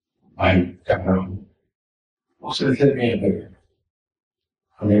 بھائی چارہ ہو۔ اس سلسلے میں اگر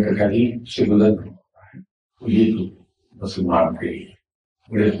ہمیں تکلیف سے گزرنا ہوتا ہے تو یہ تو مسلمان کے لیے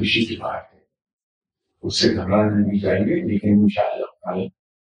بڑے خوشی کی بات ہے، اس سے گھبرانا نہیں چاہیے، لیکن انشاءاللہ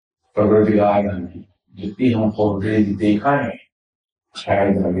پروردگار ہمیں جتنی ہم خوفزدگی دیکھا ہے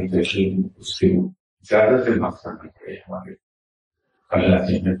شاید ہمیں تشریح اس سے زیادہ سے بات کرنا پڑے، ہمارے اللہ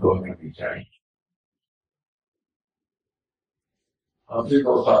سے ہمیں دعا کرنی چاہیے۔ آپ یہ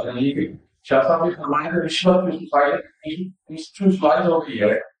تو بات نہیں کہ شاہ صاحب نے فرمایا کہ رشوت میں سوائے ہو گئی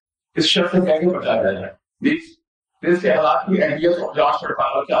ہے، اس شخص سے کیسے بچا جائے گا، اس کے حالات کی اہمیت اور جانچ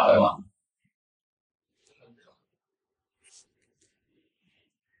پڑتال کا کیا پیغام؟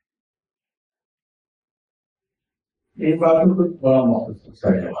 ایک بات میں کچھ بڑا مختصر سا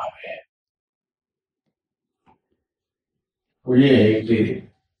جواب ہے، وہ یہ ہے کہ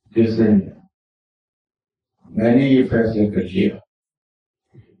جس دن میں نے یہ فیصلہ کر لیا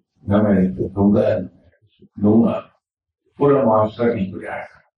نہ میں نے دوں گا پورا معاشرہ نہیں ہو جائے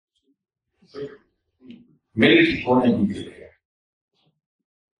گا، میرے ٹھیک ہونے کی دے گا۔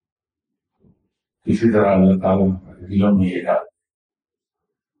 اسی طرح اللہ تعالیٰ ہمارے دلوں میں یہ ڈال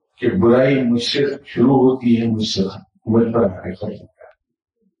کہ برائی مجھ سے شروع ہوتی ہے، مجھ پر آ کے ختم ہوتا ہے،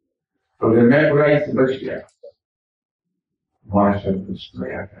 تو اگر میں برائی سے بچ گیا معاشرہ کچھ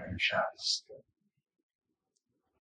گیا انشاءاللہ۔